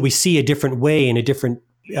we see a different way and a different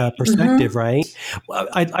perspective, right?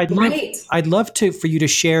 I'd love for you to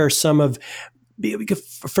share some of.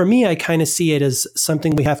 For me, I kind of see it as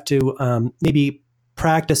something we have to maybe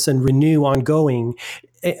practice and renew ongoing.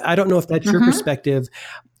 I don't know if that's your perspective.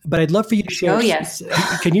 But I'd love for you to share. Oh, yes.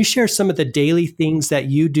 Can you share some of the daily things that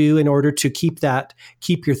you do in order to keep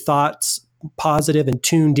your thoughts positive and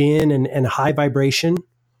tuned in and high vibration,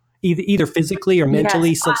 either physically or mentally?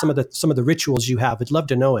 Yes. Some of the rituals you have. I'd love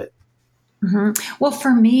to know it. Well,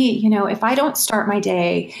 for me, if I don't start my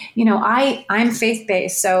day, I'm faith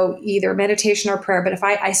based, so either meditation or prayer. But if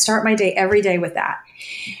I start my day every day with that,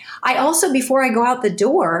 I also, before I go out the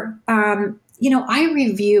door, I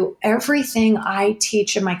review everything I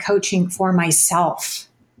teach in my coaching for myself.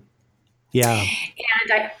 Yeah.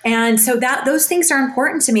 And so that those things are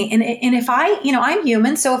important to me. And if I'm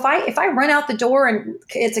human. So if I run out the door and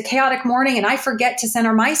it's a chaotic morning and I forget to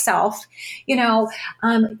center myself,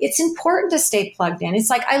 it's important to stay plugged in. It's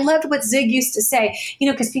like, I loved what Zig used to say,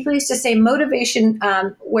 because people used to say motivation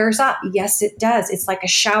wears off. Yes, it does. It's like a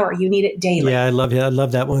shower. You need it daily. Yeah. I love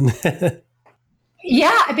that one.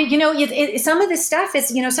 Yeah, but some of this stuff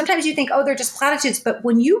is, sometimes you think, oh, they're just platitudes, but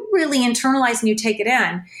when you really internalize and you take it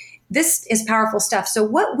in, this is powerful stuff. So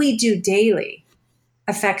what we do daily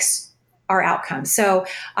affects our outcomes. So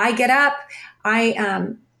I get up.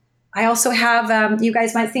 I also have. You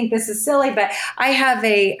guys might think this is silly, but I have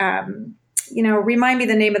a. Remind me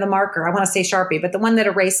the name of the marker. I want to say Sharpie, but the one that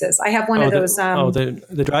erases. I have one of those.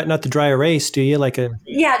 The dry, not the dry erase. Do you like a?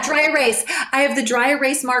 Yeah, dry erase. I have the dry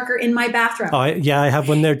erase marker in my bathroom. Oh, I have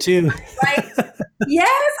one there too. Right. Yes,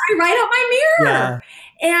 I write out my mirror. Yeah.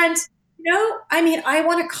 And I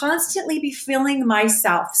want to constantly be filling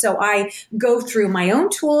myself. So I go through my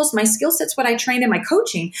own tools, my skill sets, what I trained in my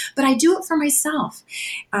coaching, but I do it for myself.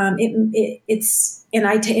 And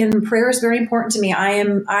prayer is very important to me.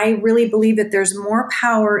 I really believe that there's more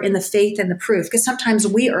power in the faith than the proof, because sometimes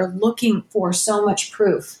we are looking for so much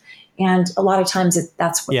proof. And a lot of times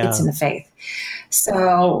that's what it's in the faith.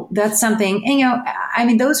 So that's something,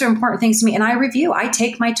 those are important things to me. And I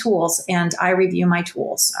take my tools and I review my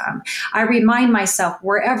tools. I remind myself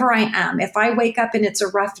wherever I am, if I wake up and it's a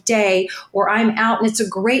rough day, or I'm out and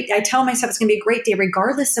I tell myself it's going to be a great day,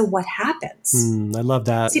 regardless of what happens. I love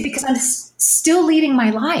that. See, because I'm still leading my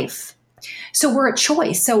life. So we're a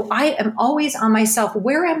choice. So I am always on myself.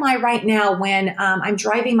 Where am I right now when I'm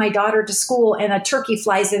driving my daughter to school and a turkey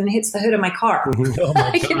flies in and hits the hood of my car? Oh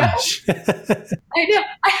my gosh. I know.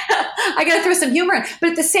 I got to throw some humor in. But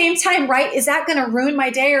at the same time, right, is that going to ruin my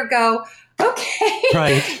day or go, okay?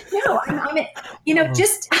 Right. No,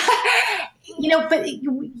 just... but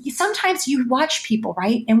sometimes you watch people,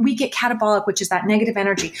 right? And we get catabolic, which is that negative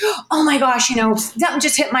energy. Oh my gosh, something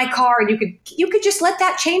just hit my car, and you could just let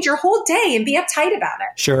that change your whole day and be uptight about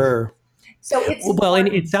it. Sure. So it's and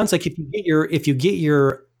it sounds like if you get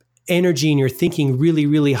your energy and your thinking really,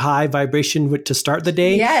 really high vibration to start the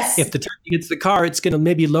day. Yes. If the turkey hits the car, it's going to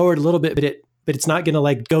maybe lower it a little bit, but it's not going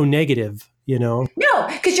to go negative. No,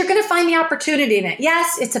 because you're going to find the opportunity in it.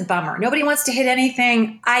 Yes, it's a bummer. Nobody wants to hit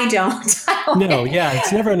anything. I don't. No, yeah,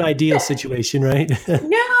 it's never an ideal situation, right?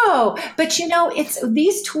 No, but it's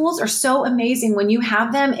these tools are so amazing when you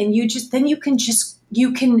have them, and you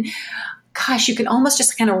can almost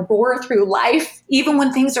just kind of roar through life, even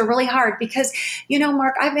when things are really hard. Because,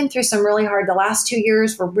 Mark, I've been through some really hard. The last 2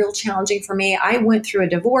 years were real challenging for me. I went through a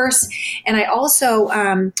divorce, and I also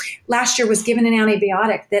last year was given an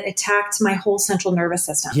antibiotic that attacked my whole central nervous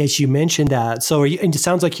system. Yes, you mentioned that. So and it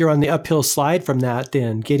sounds like you're on the uphill slide from that.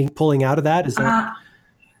 Then pulling out of that, is that?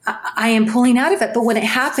 I am pulling out of it, but when it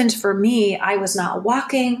happened for me, I was not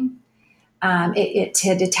walking. It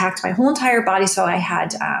had attacked my whole entire body, so I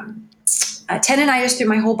had. Tendonitis through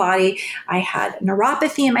my whole body. I had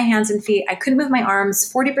neuropathy in my hands and feet. I couldn't move my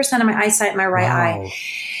arms, 40% of my eyesight in my right eye.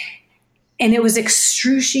 And it was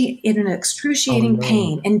excruciating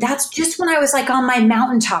pain. And that's just when I was on my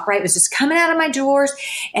mountaintop, right? It was just coming out of my doors,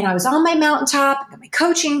 and I was on my mountaintop, my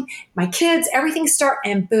coaching, my kids, everything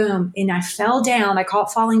and boom. And I fell down. I call it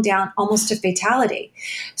falling down, almost to fatality.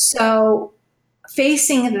 So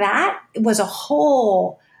facing that was a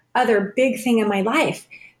whole other big thing in my life.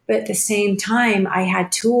 But at the same time, I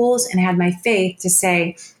had tools and had my faith to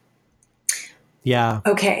say, yeah,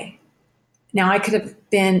 okay, now I could have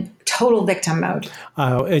been total victim mode.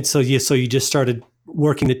 And so you just started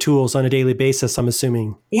working the tools on a daily basis, I'm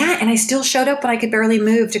assuming. Yeah. And I still showed up, but I could barely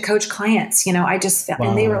move to coach clients. I just,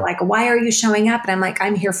 and they were like, why are you showing up? And I'm like,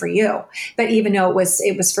 I'm here for you. But even though it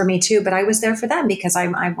was for me too, but I was there for them because I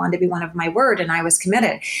wanted to be one of my word, and I was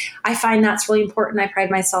committed. I find that's really important. I pride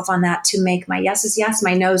myself on that, to make my yeses, yes,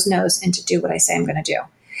 my no's, and to do what I say I'm going to do.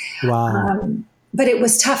 Wow. But it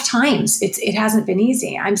was tough times. It hasn't been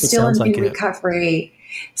easy. I'm still in recovery.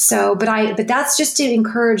 So, but that's just to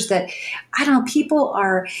encourage that, I don't know, people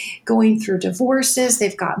are going through divorces.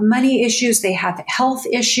 They've got money issues. They have health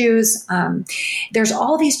issues. There's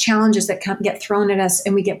all these challenges that get thrown at us,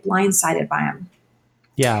 and we get blindsided by them.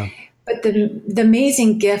 Yeah. But the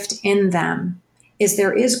amazing gift in them is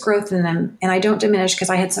there is growth in them. And I don't diminish, because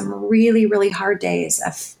I had some really, really hard days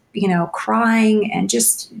of crying and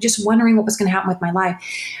just wondering what was going to happen with my life.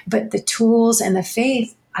 But the tools and the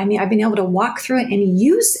faith, I mean, I've been able to walk through it and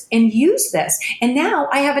use this. And now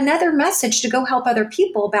I have another message to go help other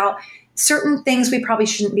people about certain things we probably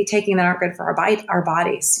shouldn't be taking that aren't good for our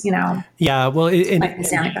bodies, Yeah. Well, like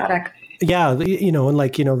this antibiotic. Yeah,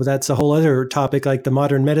 and that's a whole other topic, like the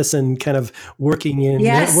modern medicine kind of working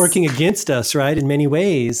against us, right? In many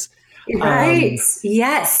ways. Right.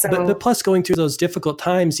 Yes. So, but plus going through those difficult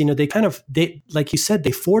times, they, like you said,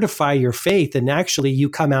 they fortify your faith, and actually you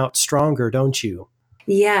come out stronger, don't you?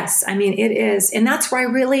 yes. I mean, it is. And that's why I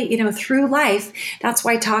really, through life, that's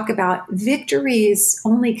why I talk about victories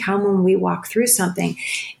only come when we walk through something.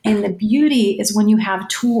 And the beauty is when you have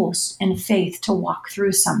tools and faith to walk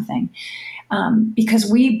through something. Because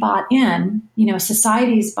we bought in,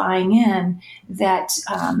 society's buying in that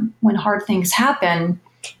when hard things happen,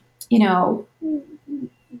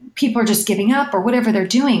 people are just giving up or whatever they're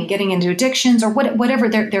doing, getting into addictions or whatever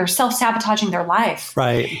they're self-sabotaging their life.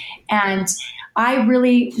 Right. And I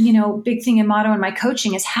really, big thing and motto in my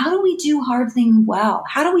coaching is how do we do hard things well?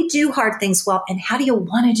 How do we do hard things well? And how do you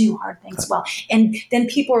want to do hard things well? And then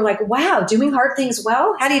people are like, wow, doing hard things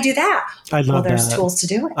well? How do you do that? I love there's that. tools to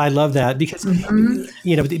do it. I love that because,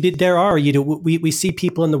 there are, we see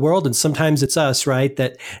people in the world and sometimes it's us, right,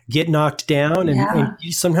 that get knocked down and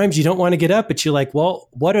sometimes you don't want to get up, but you're like, well,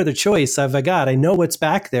 what other choice have I got? I know what's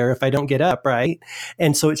back there if I don't get up, right?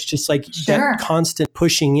 And so it's just like that constant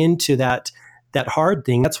pushing into that hard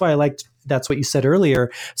thing. That's why that's what you said earlier,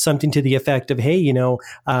 something to the effect of, hey,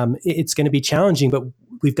 it's going to be challenging, but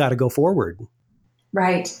we've got to go forward.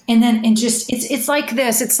 Right. And just, it's like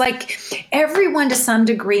this, it's like everyone to some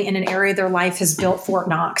degree in an area of their life has built Fort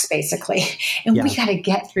Knox, basically. And we got to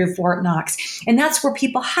get through Fort Knox. And that's where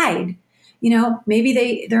people hide.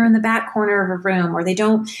 Maybe they're in the back corner of a room or they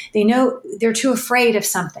know they're too afraid of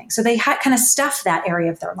something. So they kind of stuff that area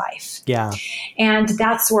of their life. Yeah. And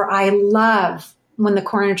that's where I love when the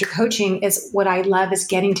core energy coaching is what I love is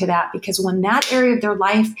getting to that, because when that area of their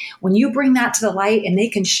life, when you bring that to the light and they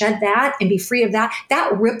can shed that and be free of that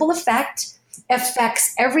ripple effect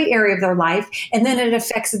affects every area of their life. And then it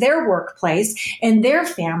affects their workplace and their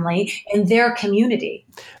family and their community.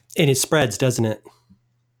 And it spreads, doesn't it?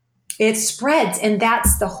 It spreads. And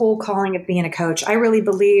that's the whole calling of being a coach. I really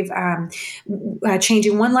believe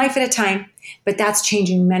changing one life at a time, but that's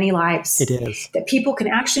changing many lives. It is. That people can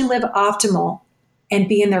actually live optimal and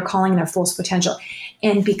be in their calling and their fullest potential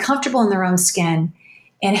and be comfortable in their own skin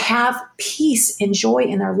and have peace and joy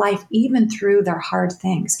in their life, even through their hard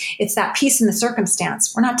things. It's that peace in the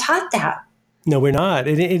circumstance. We're not taught that. No, we're not.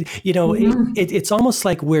 It's almost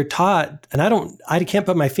like we're taught, and I can't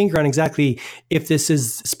put my finger on exactly if this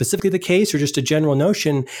is specifically the case or just a general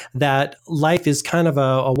notion that life is kind of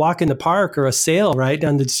a walk in the park or a sail right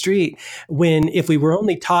down the street. When if we were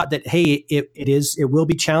only taught that, hey, it will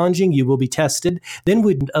be challenging, you will be tested, then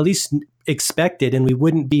we'd at least expect it, and we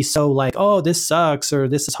wouldn't be so like, oh, this sucks or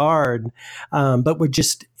this is hard. But we're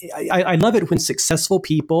just, I love it when successful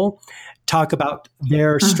people talk about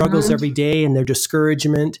their struggles every day and their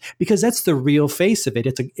discouragement, because that's the real face of it.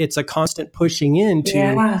 It's a constant pushing into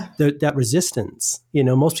that resistance.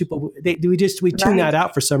 Most people, we tune that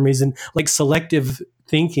out for some reason, like selective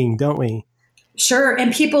thinking, don't we? Sure.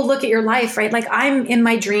 And people look at your life, right? Like I'm in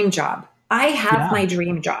my dream job. I have my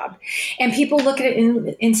dream job, and people look at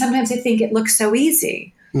it and sometimes they think it looks so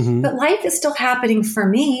easy, but life is still happening for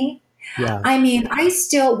me. Yeah. I mean, I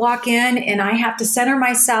still walk in and I have to center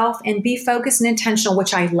myself and be focused and intentional,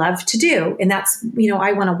 which I love to do. And that's,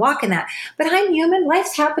 I want to walk in that, but I'm human.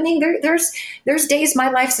 Life's happening. There's days my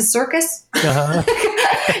life's a circus, or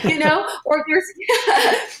there's,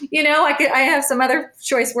 I have some other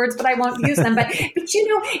choice words, but I won't use them. But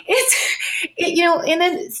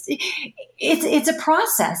it's a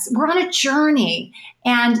process. We're on a journey.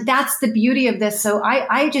 And that's the beauty of this. So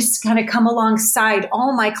I just kind of come alongside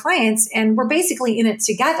all my clients and we're basically in it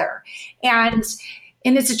together. And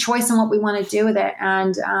it's a choice on what we want to do with it.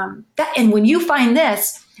 And and when you find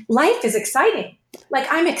this, life is exciting. Like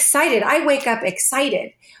I'm excited. I wake up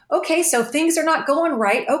excited. Okay, so things are not going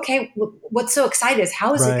right. Okay, what's so excited is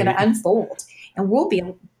how is it going to unfold? And we'll be,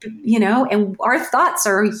 and our thoughts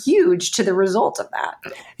are huge to the result of that.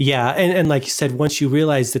 Yeah. And like you said, once you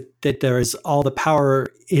realize that there is all the power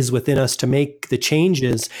is within us to make the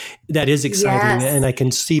changes, that is exciting. Yes. And I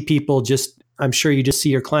can see people I'm sure you just see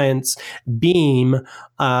your clients beam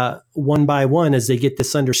one by one as they get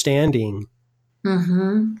this understanding.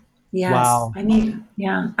 Mm-hmm. Yes. Wow. I mean,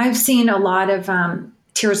 yeah, I've seen a lot of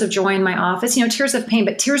tears of joy in my office, tears of pain,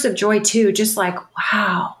 but tears of joy too, just like,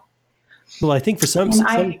 wow. Well, I think for some,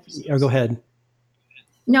 go ahead.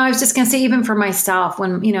 No, I was just going to say, even for myself,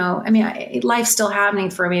 when, I mean, life's still happening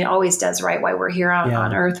for me. It always does, right? While we're here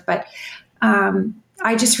on earth. But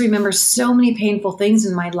I just remember so many painful things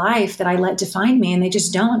in my life that I let define me, and they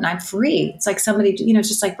just don't. And I'm free. It's like somebody, it's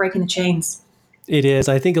just like breaking the chains. It is.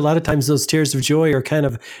 I think a lot of times those tears of joy are kind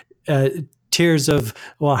of tears of,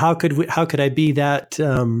 well, how could I be that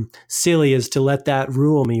silly as to let that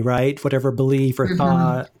rule me, right? Whatever belief or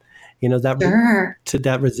thought, that Sure. to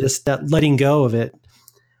that resist, that letting go of it.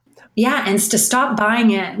 Yeah, and to stop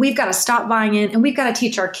buying in. We've got to stop buying in, and we've got to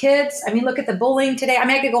teach our kids. I mean, look at the bullying today. I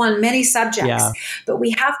mean, I could go on many subjects, but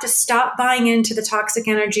we have to stop buying into the toxic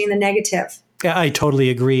energy and the negative. Yeah, I totally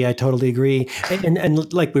agree.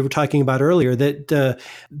 And like we were talking about earlier, that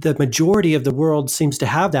the majority of the world seems to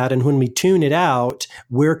have that, and when we tune it out,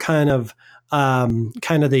 we're kind of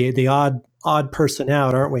the odd person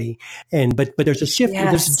out, aren't we? And but there's a shift.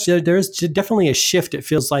 Yes. There's definitely a shift. It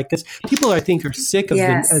feels like, because people, I think, are sick of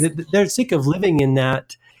they're sick of living in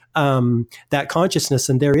that that consciousness,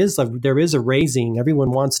 and there is a raising.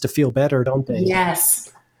 Everyone wants to feel better, don't they?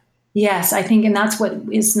 Yes, I think, and that's what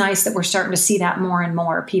is nice, that we're starting to see that more and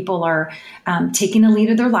more. People are taking the lead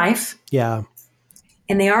of their life. Yeah.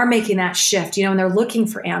 And they are making that shift, and they're looking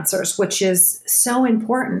for answers, which is so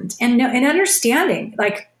important. And understanding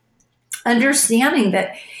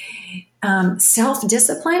that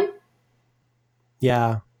self-discipline.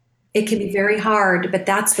 Yeah. It can be very hard, but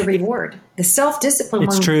that's the reward. The self-discipline.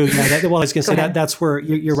 It's true. Yeah, I was going to say that's where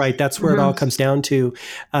you're right. That's where it all comes down to.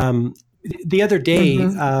 The other day,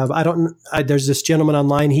 there's this gentleman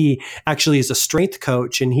online. He actually is a strength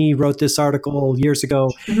coach, and he wrote this article years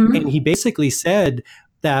ago. And he basically said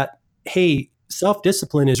that, hey,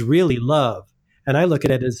 self-discipline is really love. And I look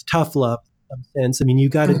at it as tough love in some sense. I mean, you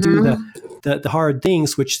got to do the hard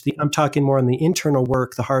things, which I'm talking more on the internal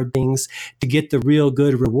work, the hard things, to get the real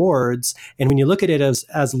good rewards. And when you look at it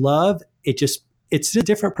as love, it's a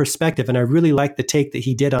different perspective, and I really like the take that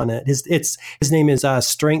he did on it. His name is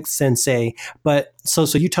Strength Sensei. But so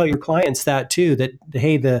you tell your clients that too, that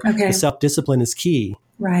hey, the self-discipline is key.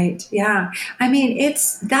 Right. Yeah. I mean,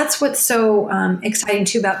 that's what's so exciting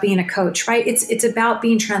too about being a coach, right? It's about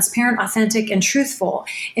being transparent, authentic, and truthful,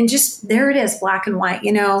 and just there it is, black and white,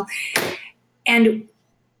 And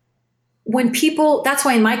when people, that's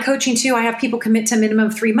why in my coaching too, I have people commit to a minimum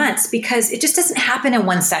of 3 months, because it just doesn't happen in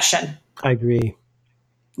one session. I agree.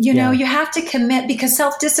 You have to commit, because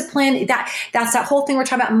self-discipline, that's that whole thing we're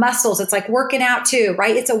talking about, muscles. It's like working out too,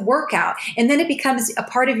 right? It's a workout. And then it becomes a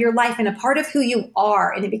part of your life and a part of who you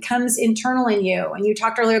are. And it becomes internal in you. And you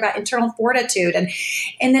talked earlier about internal fortitude, and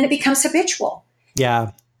then it becomes habitual.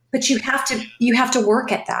 Yeah. But you have to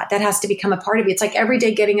work at that. That has to become a part of you. It's like every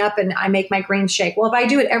day getting up and I make my green shake. Well, if I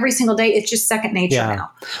do it every single day, it's just second nature now.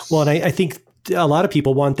 Well, and I think a lot of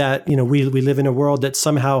people want that. We live in a world that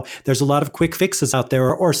somehow there's a lot of quick fixes out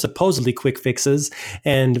there, or supposedly quick fixes,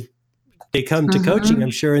 and they come to coaching,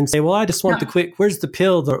 I'm sure, and say, well, I just want the quick, where's the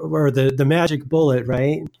pill or the magic bullet,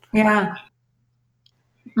 right? Yeah.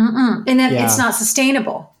 And then it's not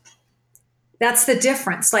sustainable. That's the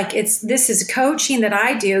difference. Like this is coaching that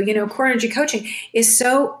I do, core energy coaching is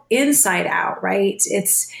so inside out, right?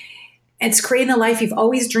 It's creating the life you've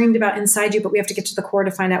always dreamed about inside you, but we have to get to the core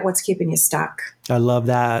to find out what's keeping you stuck. I love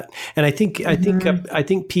that. And I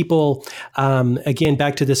think people, again,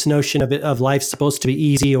 back to this notion of life's supposed to be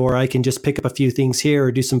easy, or I can just pick up a few things here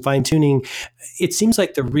or do some fine tuning. It seems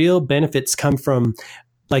like the real benefits come from,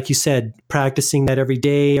 like you said, practicing that every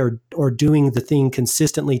day, or doing the thing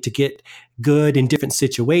consistently to get good in different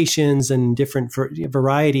situations and different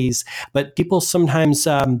varieties. But people sometimes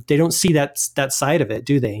they don't see that side of it,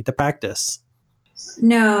 do they? The practice.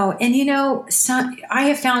 No. And I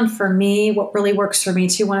have found for me, what really works for me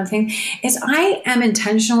too, one of the things is I am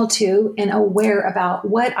intentional too and aware about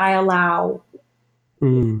what I allow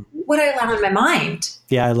in my mind.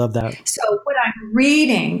 Yeah, I love that. So what I'm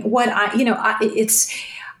reading,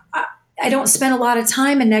 I don't spend a lot of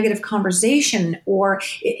time in negative conversation, or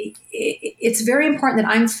it's very important that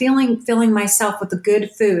I'm filling myself with the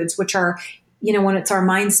good foods, which are, when it's our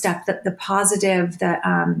mind stuff, the positive, the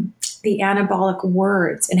anabolic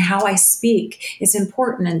words, and how I speak is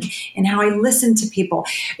important, and how I listen to people.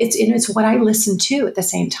 It's what I listen to at the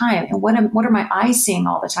same time. And what are my eyes seeing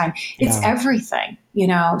all the time? It's everything,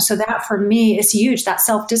 so that for me is huge, that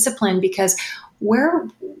self-discipline, because where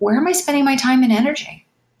am I spending my time and energy?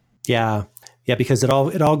 Yeah. Yeah. Because it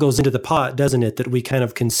all goes into the pot, doesn't it? That we kind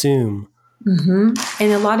of consume. And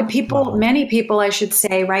a lot of people, many people, I should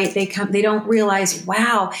say, right. They don't realize,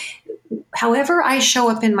 wow, however I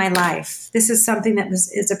show up in my life, this is something that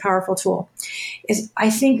is a powerful tool.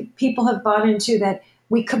 I think people have bought into that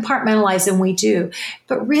we compartmentalize and we do.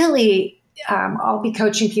 But really, I'll be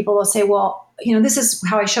coaching people. They'll say, well, this is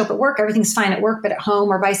how I show up at work. Everything's fine at work, but at home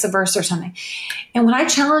or vice versa or something. And when I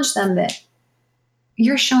challenge them that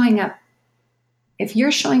you're showing up, if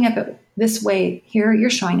you're showing up this way here,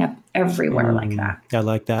 you're showing up everywhere like that. I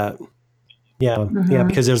like that. Yeah. Mm-hmm. Yeah.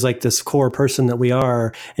 Because there's like this core person that we are,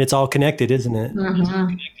 and it's all connected, isn't it?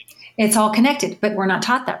 Mm-hmm. It's all connected, but we're not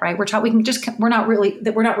taught that, right? We're taught we're not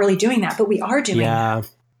really doing that, but we are doing that.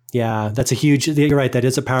 Yeah. That's you're right. That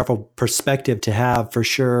is a powerful perspective to have for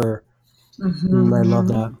sure. Mm-hmm. I love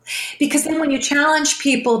that. Because then when you challenge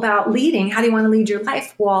people about leading, how do you want to lead your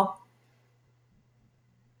life? Well,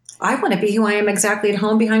 I want to be who I am exactly at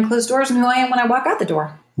home behind closed doors and who I am when I walk out the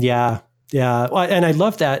door. Yeah. Yeah. Well, and I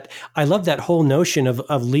love that. I love that whole notion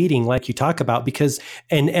of leading, like you talk about, because,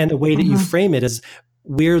 and the way that you frame it is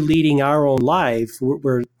we're leading our own life.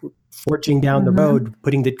 We're forging down the road,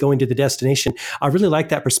 going to the destination. I really like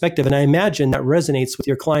that perspective. And I imagine that resonates with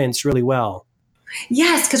your clients really well.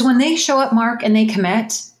 Yes. Because when they show up, Mark, and they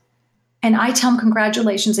commit, and I tell them,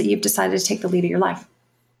 congratulations that you've decided to take the lead of your life.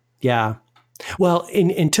 Yeah. Well,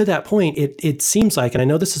 and to that point, it seems like, and I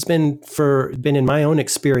know this has been in my own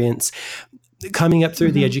experience, coming up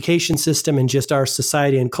through the education system and just our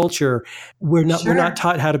society and culture, we're not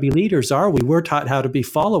taught how to be leaders, are we? We're taught how to be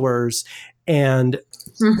followers, and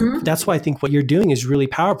that's why I think what you're doing is really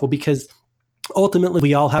powerful, because ultimately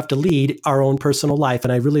we all have to lead our own personal life,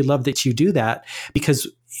 and I really love that you do that, because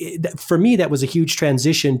for me, that was a huge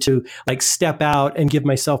transition to like step out and give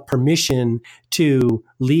myself permission to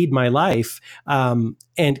lead my life. And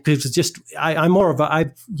because it's just, I'm more of I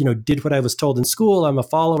did what I was told in school. I'm a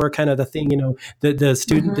follower kind of the thing, the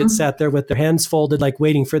student that sat there with their hands folded, like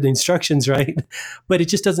waiting for the instructions, right? But it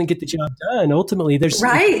just doesn't get the job done. Ultimately,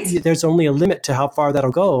 there's only a limit to how far that'll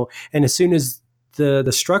go. And as soon as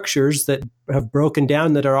the structures that have broken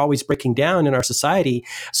down, that are always breaking down in our society,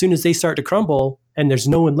 as soon as they start to crumble and there's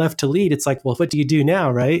no one left to lead, it's like, well, what do you do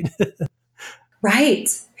now, right? Right.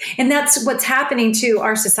 And that's what's happening to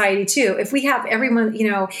our society too. If we have everyone,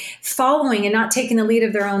 following and not taking the lead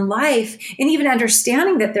of their own life, and even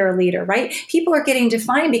understanding that they're a leader, right? People are getting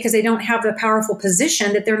defined because they don't have the powerful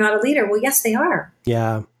position that they're not a leader. Well, yes, they are.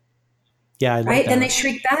 Yeah. Yeah. Right. Then they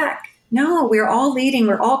shrink back. No, we're all leading.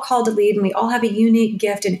 We're all called to lead, and we all have a unique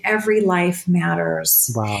gift, and every life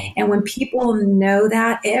matters. Wow. And when people know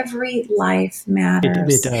that, every life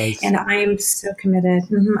matters. It does. And I'm so committed.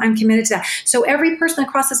 I'm committed to that. So every person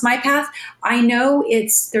that crosses my path, I know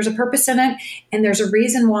there's a purpose in it, and there's a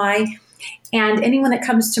reason why. And anyone that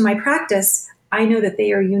comes to my practice, I know that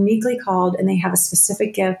they are uniquely called and they have a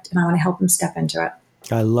specific gift, and I want to help them step into it.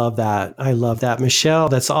 I love that. Michelle,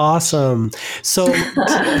 that's awesome. So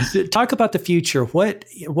talk about the future.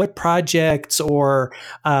 What projects or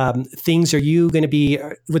things are you going to be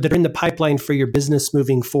that are in the pipeline for your business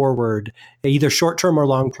moving forward, either short term or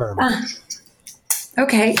long term?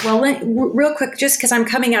 Okay. Well, real quick, just because I'm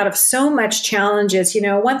coming out of so much challenges,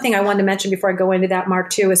 one thing I wanted to mention before I go into that, Mark,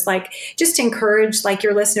 too, is like, just to encourage like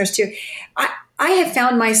your listeners too. I have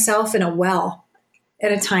found myself in a well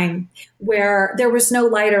at a time where there was no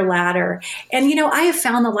light or ladder. And, I have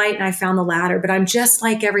found the light and I found the ladder, but I'm just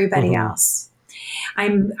like everybody else. But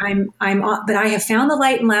I have found the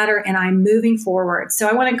light and ladder, and I'm moving forward. So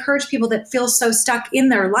I want to encourage people that feel so stuck in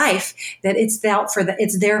their life that it's there for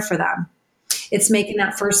them. It's making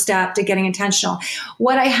that first step to getting intentional.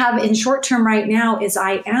 What I have in short term right now is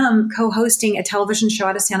I am co-hosting a television show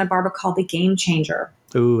out of Santa Barbara called The Game Changer.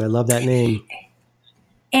 Ooh, I love that name.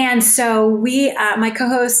 And so my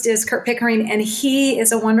co-host is Kurt Pickering, and he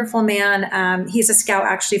is a wonderful man. He's a scout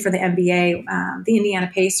actually for the NBA, the Indiana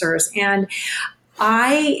Pacers. And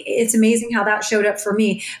it's amazing how that showed up for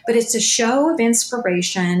me, but it's a show of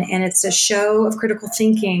inspiration and it's a show of critical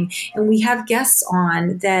thinking. And we have guests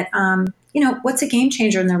on that, what's a game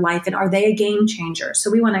changer in their life, and are they a game changer? So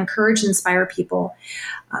we want to encourage and inspire people.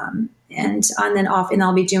 And then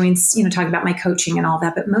I'll be doing, talking about my coaching and all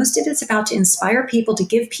that. But most of it's about to inspire people, to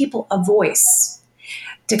give people a voice,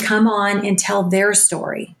 to come on and tell their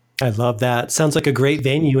story. I love that. Sounds like a great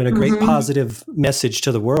venue and a great positive message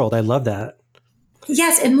to the world. I love that.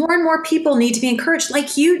 Yes. And more people need to be encouraged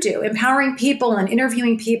like you do, empowering people and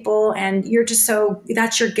interviewing people. And you're just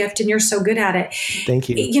that's your gift and you're so good at it. Thank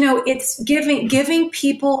you. It's giving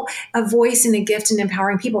people a voice and a gift and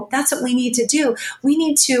empowering people. That's what we need to do. We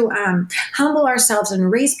need to humble ourselves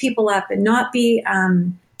and raise people up and not be,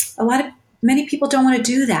 many people don't want to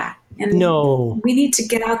do that. And no, we need to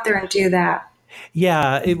get out there and do that.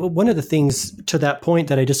 Yeah. One of the things to that point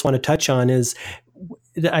that I just want to touch on is,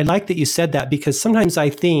 I like that you said that, because sometimes I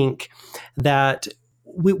think that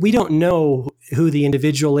we don't know who the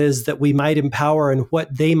individual is that we might empower and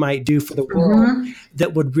what they might do for the world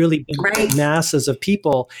that would really benefit masses of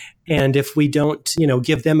people. And if we don't,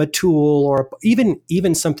 give them a tool or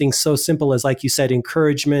even something so simple as, like you said,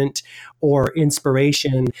 encouragement or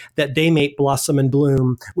inspiration, that they may blossom and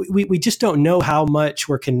bloom, we just don't know how much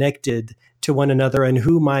we're connected to one another and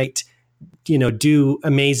who might do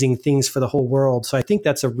amazing things for the whole world. So I think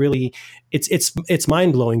that's it's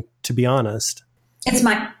mind blowing, to be honest.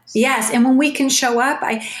 Yes. And when we can show up,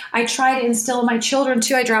 I try to instill in my children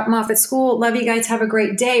too. I drop them off at school. Love you guys. Have a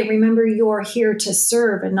great day. Remember, you're here to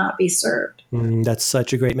serve and not be served. That's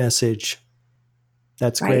such a great message.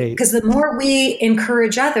 That's great. Because the more we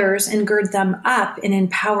encourage others and gird them up and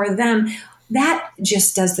empower them, that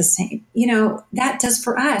just does the same. That does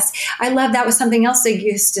for us. I love that was something else they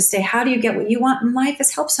used to say. How do you get what you want in life?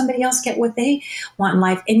 Is help somebody else get what they want in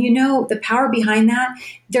life. And the power behind that,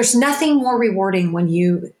 there's nothing more rewarding when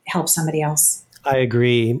you help somebody else. I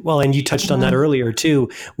agree. Well, and you touched on that earlier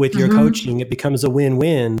too, with your coaching. It becomes a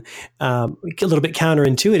win-win, a little bit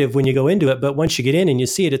counterintuitive when you go into it. But once you get in and you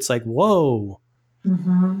see it, it's like, whoa.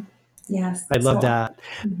 Yes. I love that.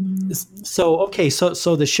 So, okay.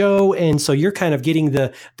 So the show, and so you're kind of getting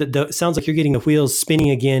the sounds like you're getting the wheels spinning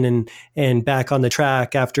again and back on the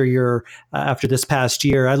track after after this past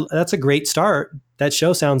year. That's a great start. That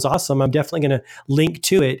show sounds awesome. I'm definitely going to link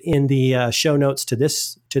to it in the show notes to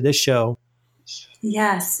this show.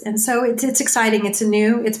 Yes. And so it's exciting. It's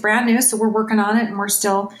brand new. So we're working on it and we're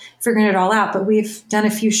still figuring it all out, but we've done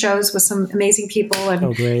a few shows with some amazing people, and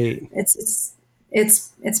oh, great.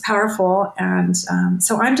 It's powerful. And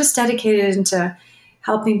so I'm just dedicated into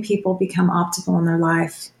helping people become optimal in their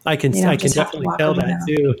life. I can definitely tell that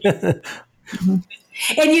too. And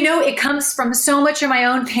it comes from so much of my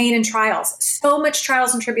own pain and trials, so much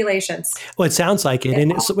trials and tribulations. Well, it sounds like it.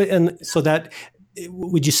 And so that,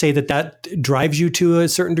 would you say that drives you to a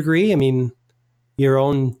certain degree? I mean, your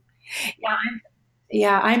own.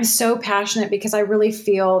 I'm so passionate because I really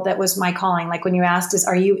feel that was my calling. Like when you asked,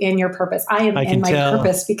 are you in your purpose? I am in my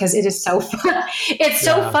purpose because it is so fun. It's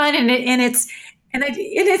so fun. And it's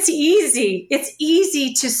easy. It's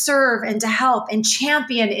easy to serve and to help and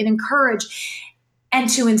champion and encourage and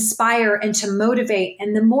to inspire and to motivate.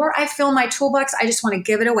 And the more I fill my toolbox, I just want to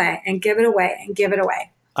give it away and give it away and give it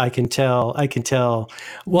away. I can tell.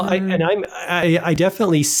 Well, I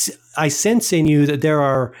definitely, I sense in you that there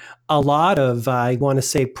are a lot of, I want to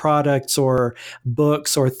say, products or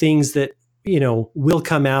books or things that, will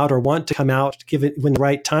come out or want to come out given when the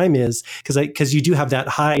right time is, because you do have that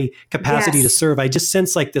high capacity to serve. I just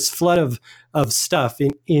sense like this flood of stuff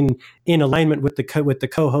in alignment with the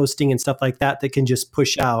co-hosting and stuff like that can just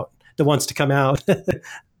push out, that wants to come out.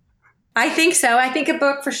 I think so. I think a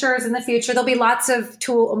book for sure is in the future. There'll be lots of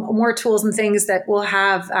more tools and things that we'll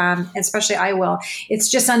have, especially I will. It's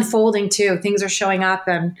just unfolding too. Things are showing up,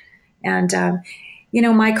 and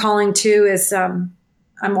my calling too is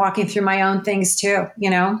I'm walking through my own things too.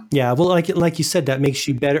 Yeah. Well, like you said, that makes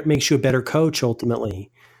you a better coach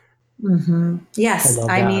ultimately. Yes.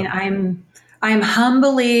 I mean, I'm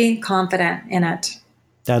humbly confident in it.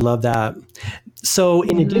 I love that. So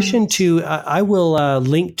in addition to, I will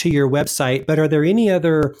link to your website, but are there any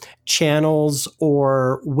other channels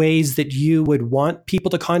or ways that you would want people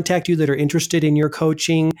to contact you that are interested in your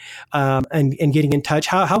coaching and getting in touch?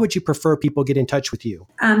 How would you prefer people get in touch with you?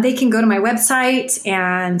 They can go to my website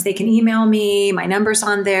and they can email me. My number's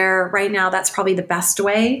on there. Right now, that's probably the best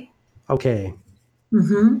way. Okay.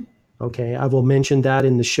 Okay, I will mention that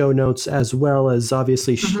in the show notes, as well as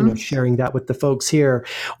obviously sharing that with the folks here.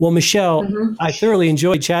 Well, Michelle, I thoroughly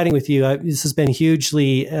enjoyed chatting with you. This has been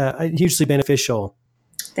hugely beneficial.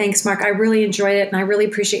 Thanks, Mark. I really enjoyed it, and I really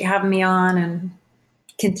appreciate you having me on, and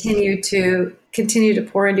continue to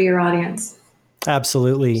pour into your audience.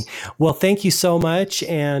 Absolutely. Well, thank you so much,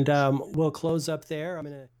 and we'll close up there.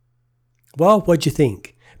 Well, what'd you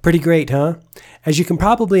think? Pretty great, huh? As you can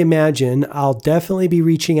probably imagine, I'll definitely be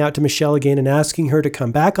reaching out to Michelle again and asking her to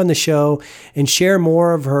come back on the show and share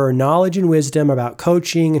more of her knowledge and wisdom about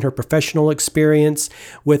coaching and her professional experience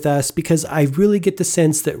with us, because I really get the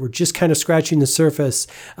sense that we're just kind of scratching the surface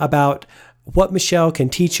about what Michelle can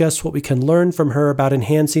teach us, what we can learn from her about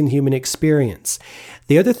enhancing the human experience.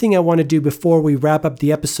 The other thing I want to do before we wrap up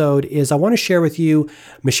the episode is I want to share with you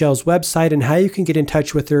Michelle's website and how you can get in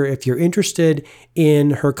touch with her if you're interested in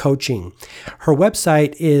her coaching. Her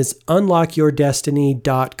website is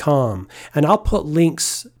unlockyourdestiny.com, and I'll put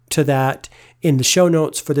links to that in the show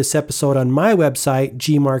notes for this episode on my website,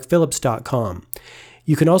 gmarkphillips.com.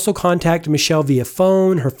 You can also contact Michelle via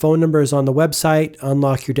phone. Her phone number is on the website,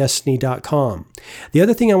 unlockyourdestiny.com. The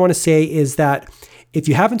other thing I want to say is that if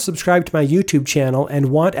you haven't subscribed to my YouTube channel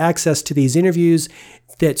and want access to these interviews,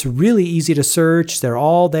 that's really easy to search. They're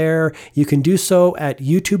all there. You can do so at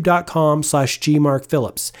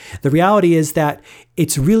youtube.com/gmarkphillips. The reality is that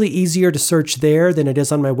it's really easier to search there than it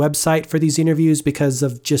is on my website for these interviews because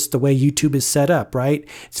of just the way YouTube is set up, right?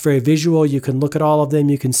 It's very visual. You can look at all of them.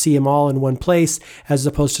 You can see them all in one place as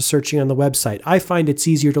opposed to searching on the website. I find it's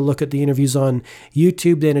easier to look at the interviews on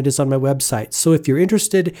YouTube than it is on my website. So if you're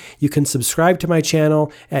interested, you can subscribe to my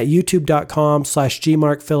channel at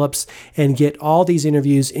youtube.com/gmarkphillips and get all these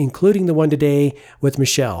interviews, including the one today with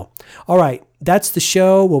Michelle. All right. That's the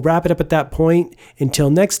show. We'll wrap it up at that point.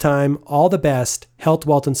 Until next time, all the best, health,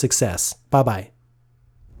 wealth, and success. Bye-bye.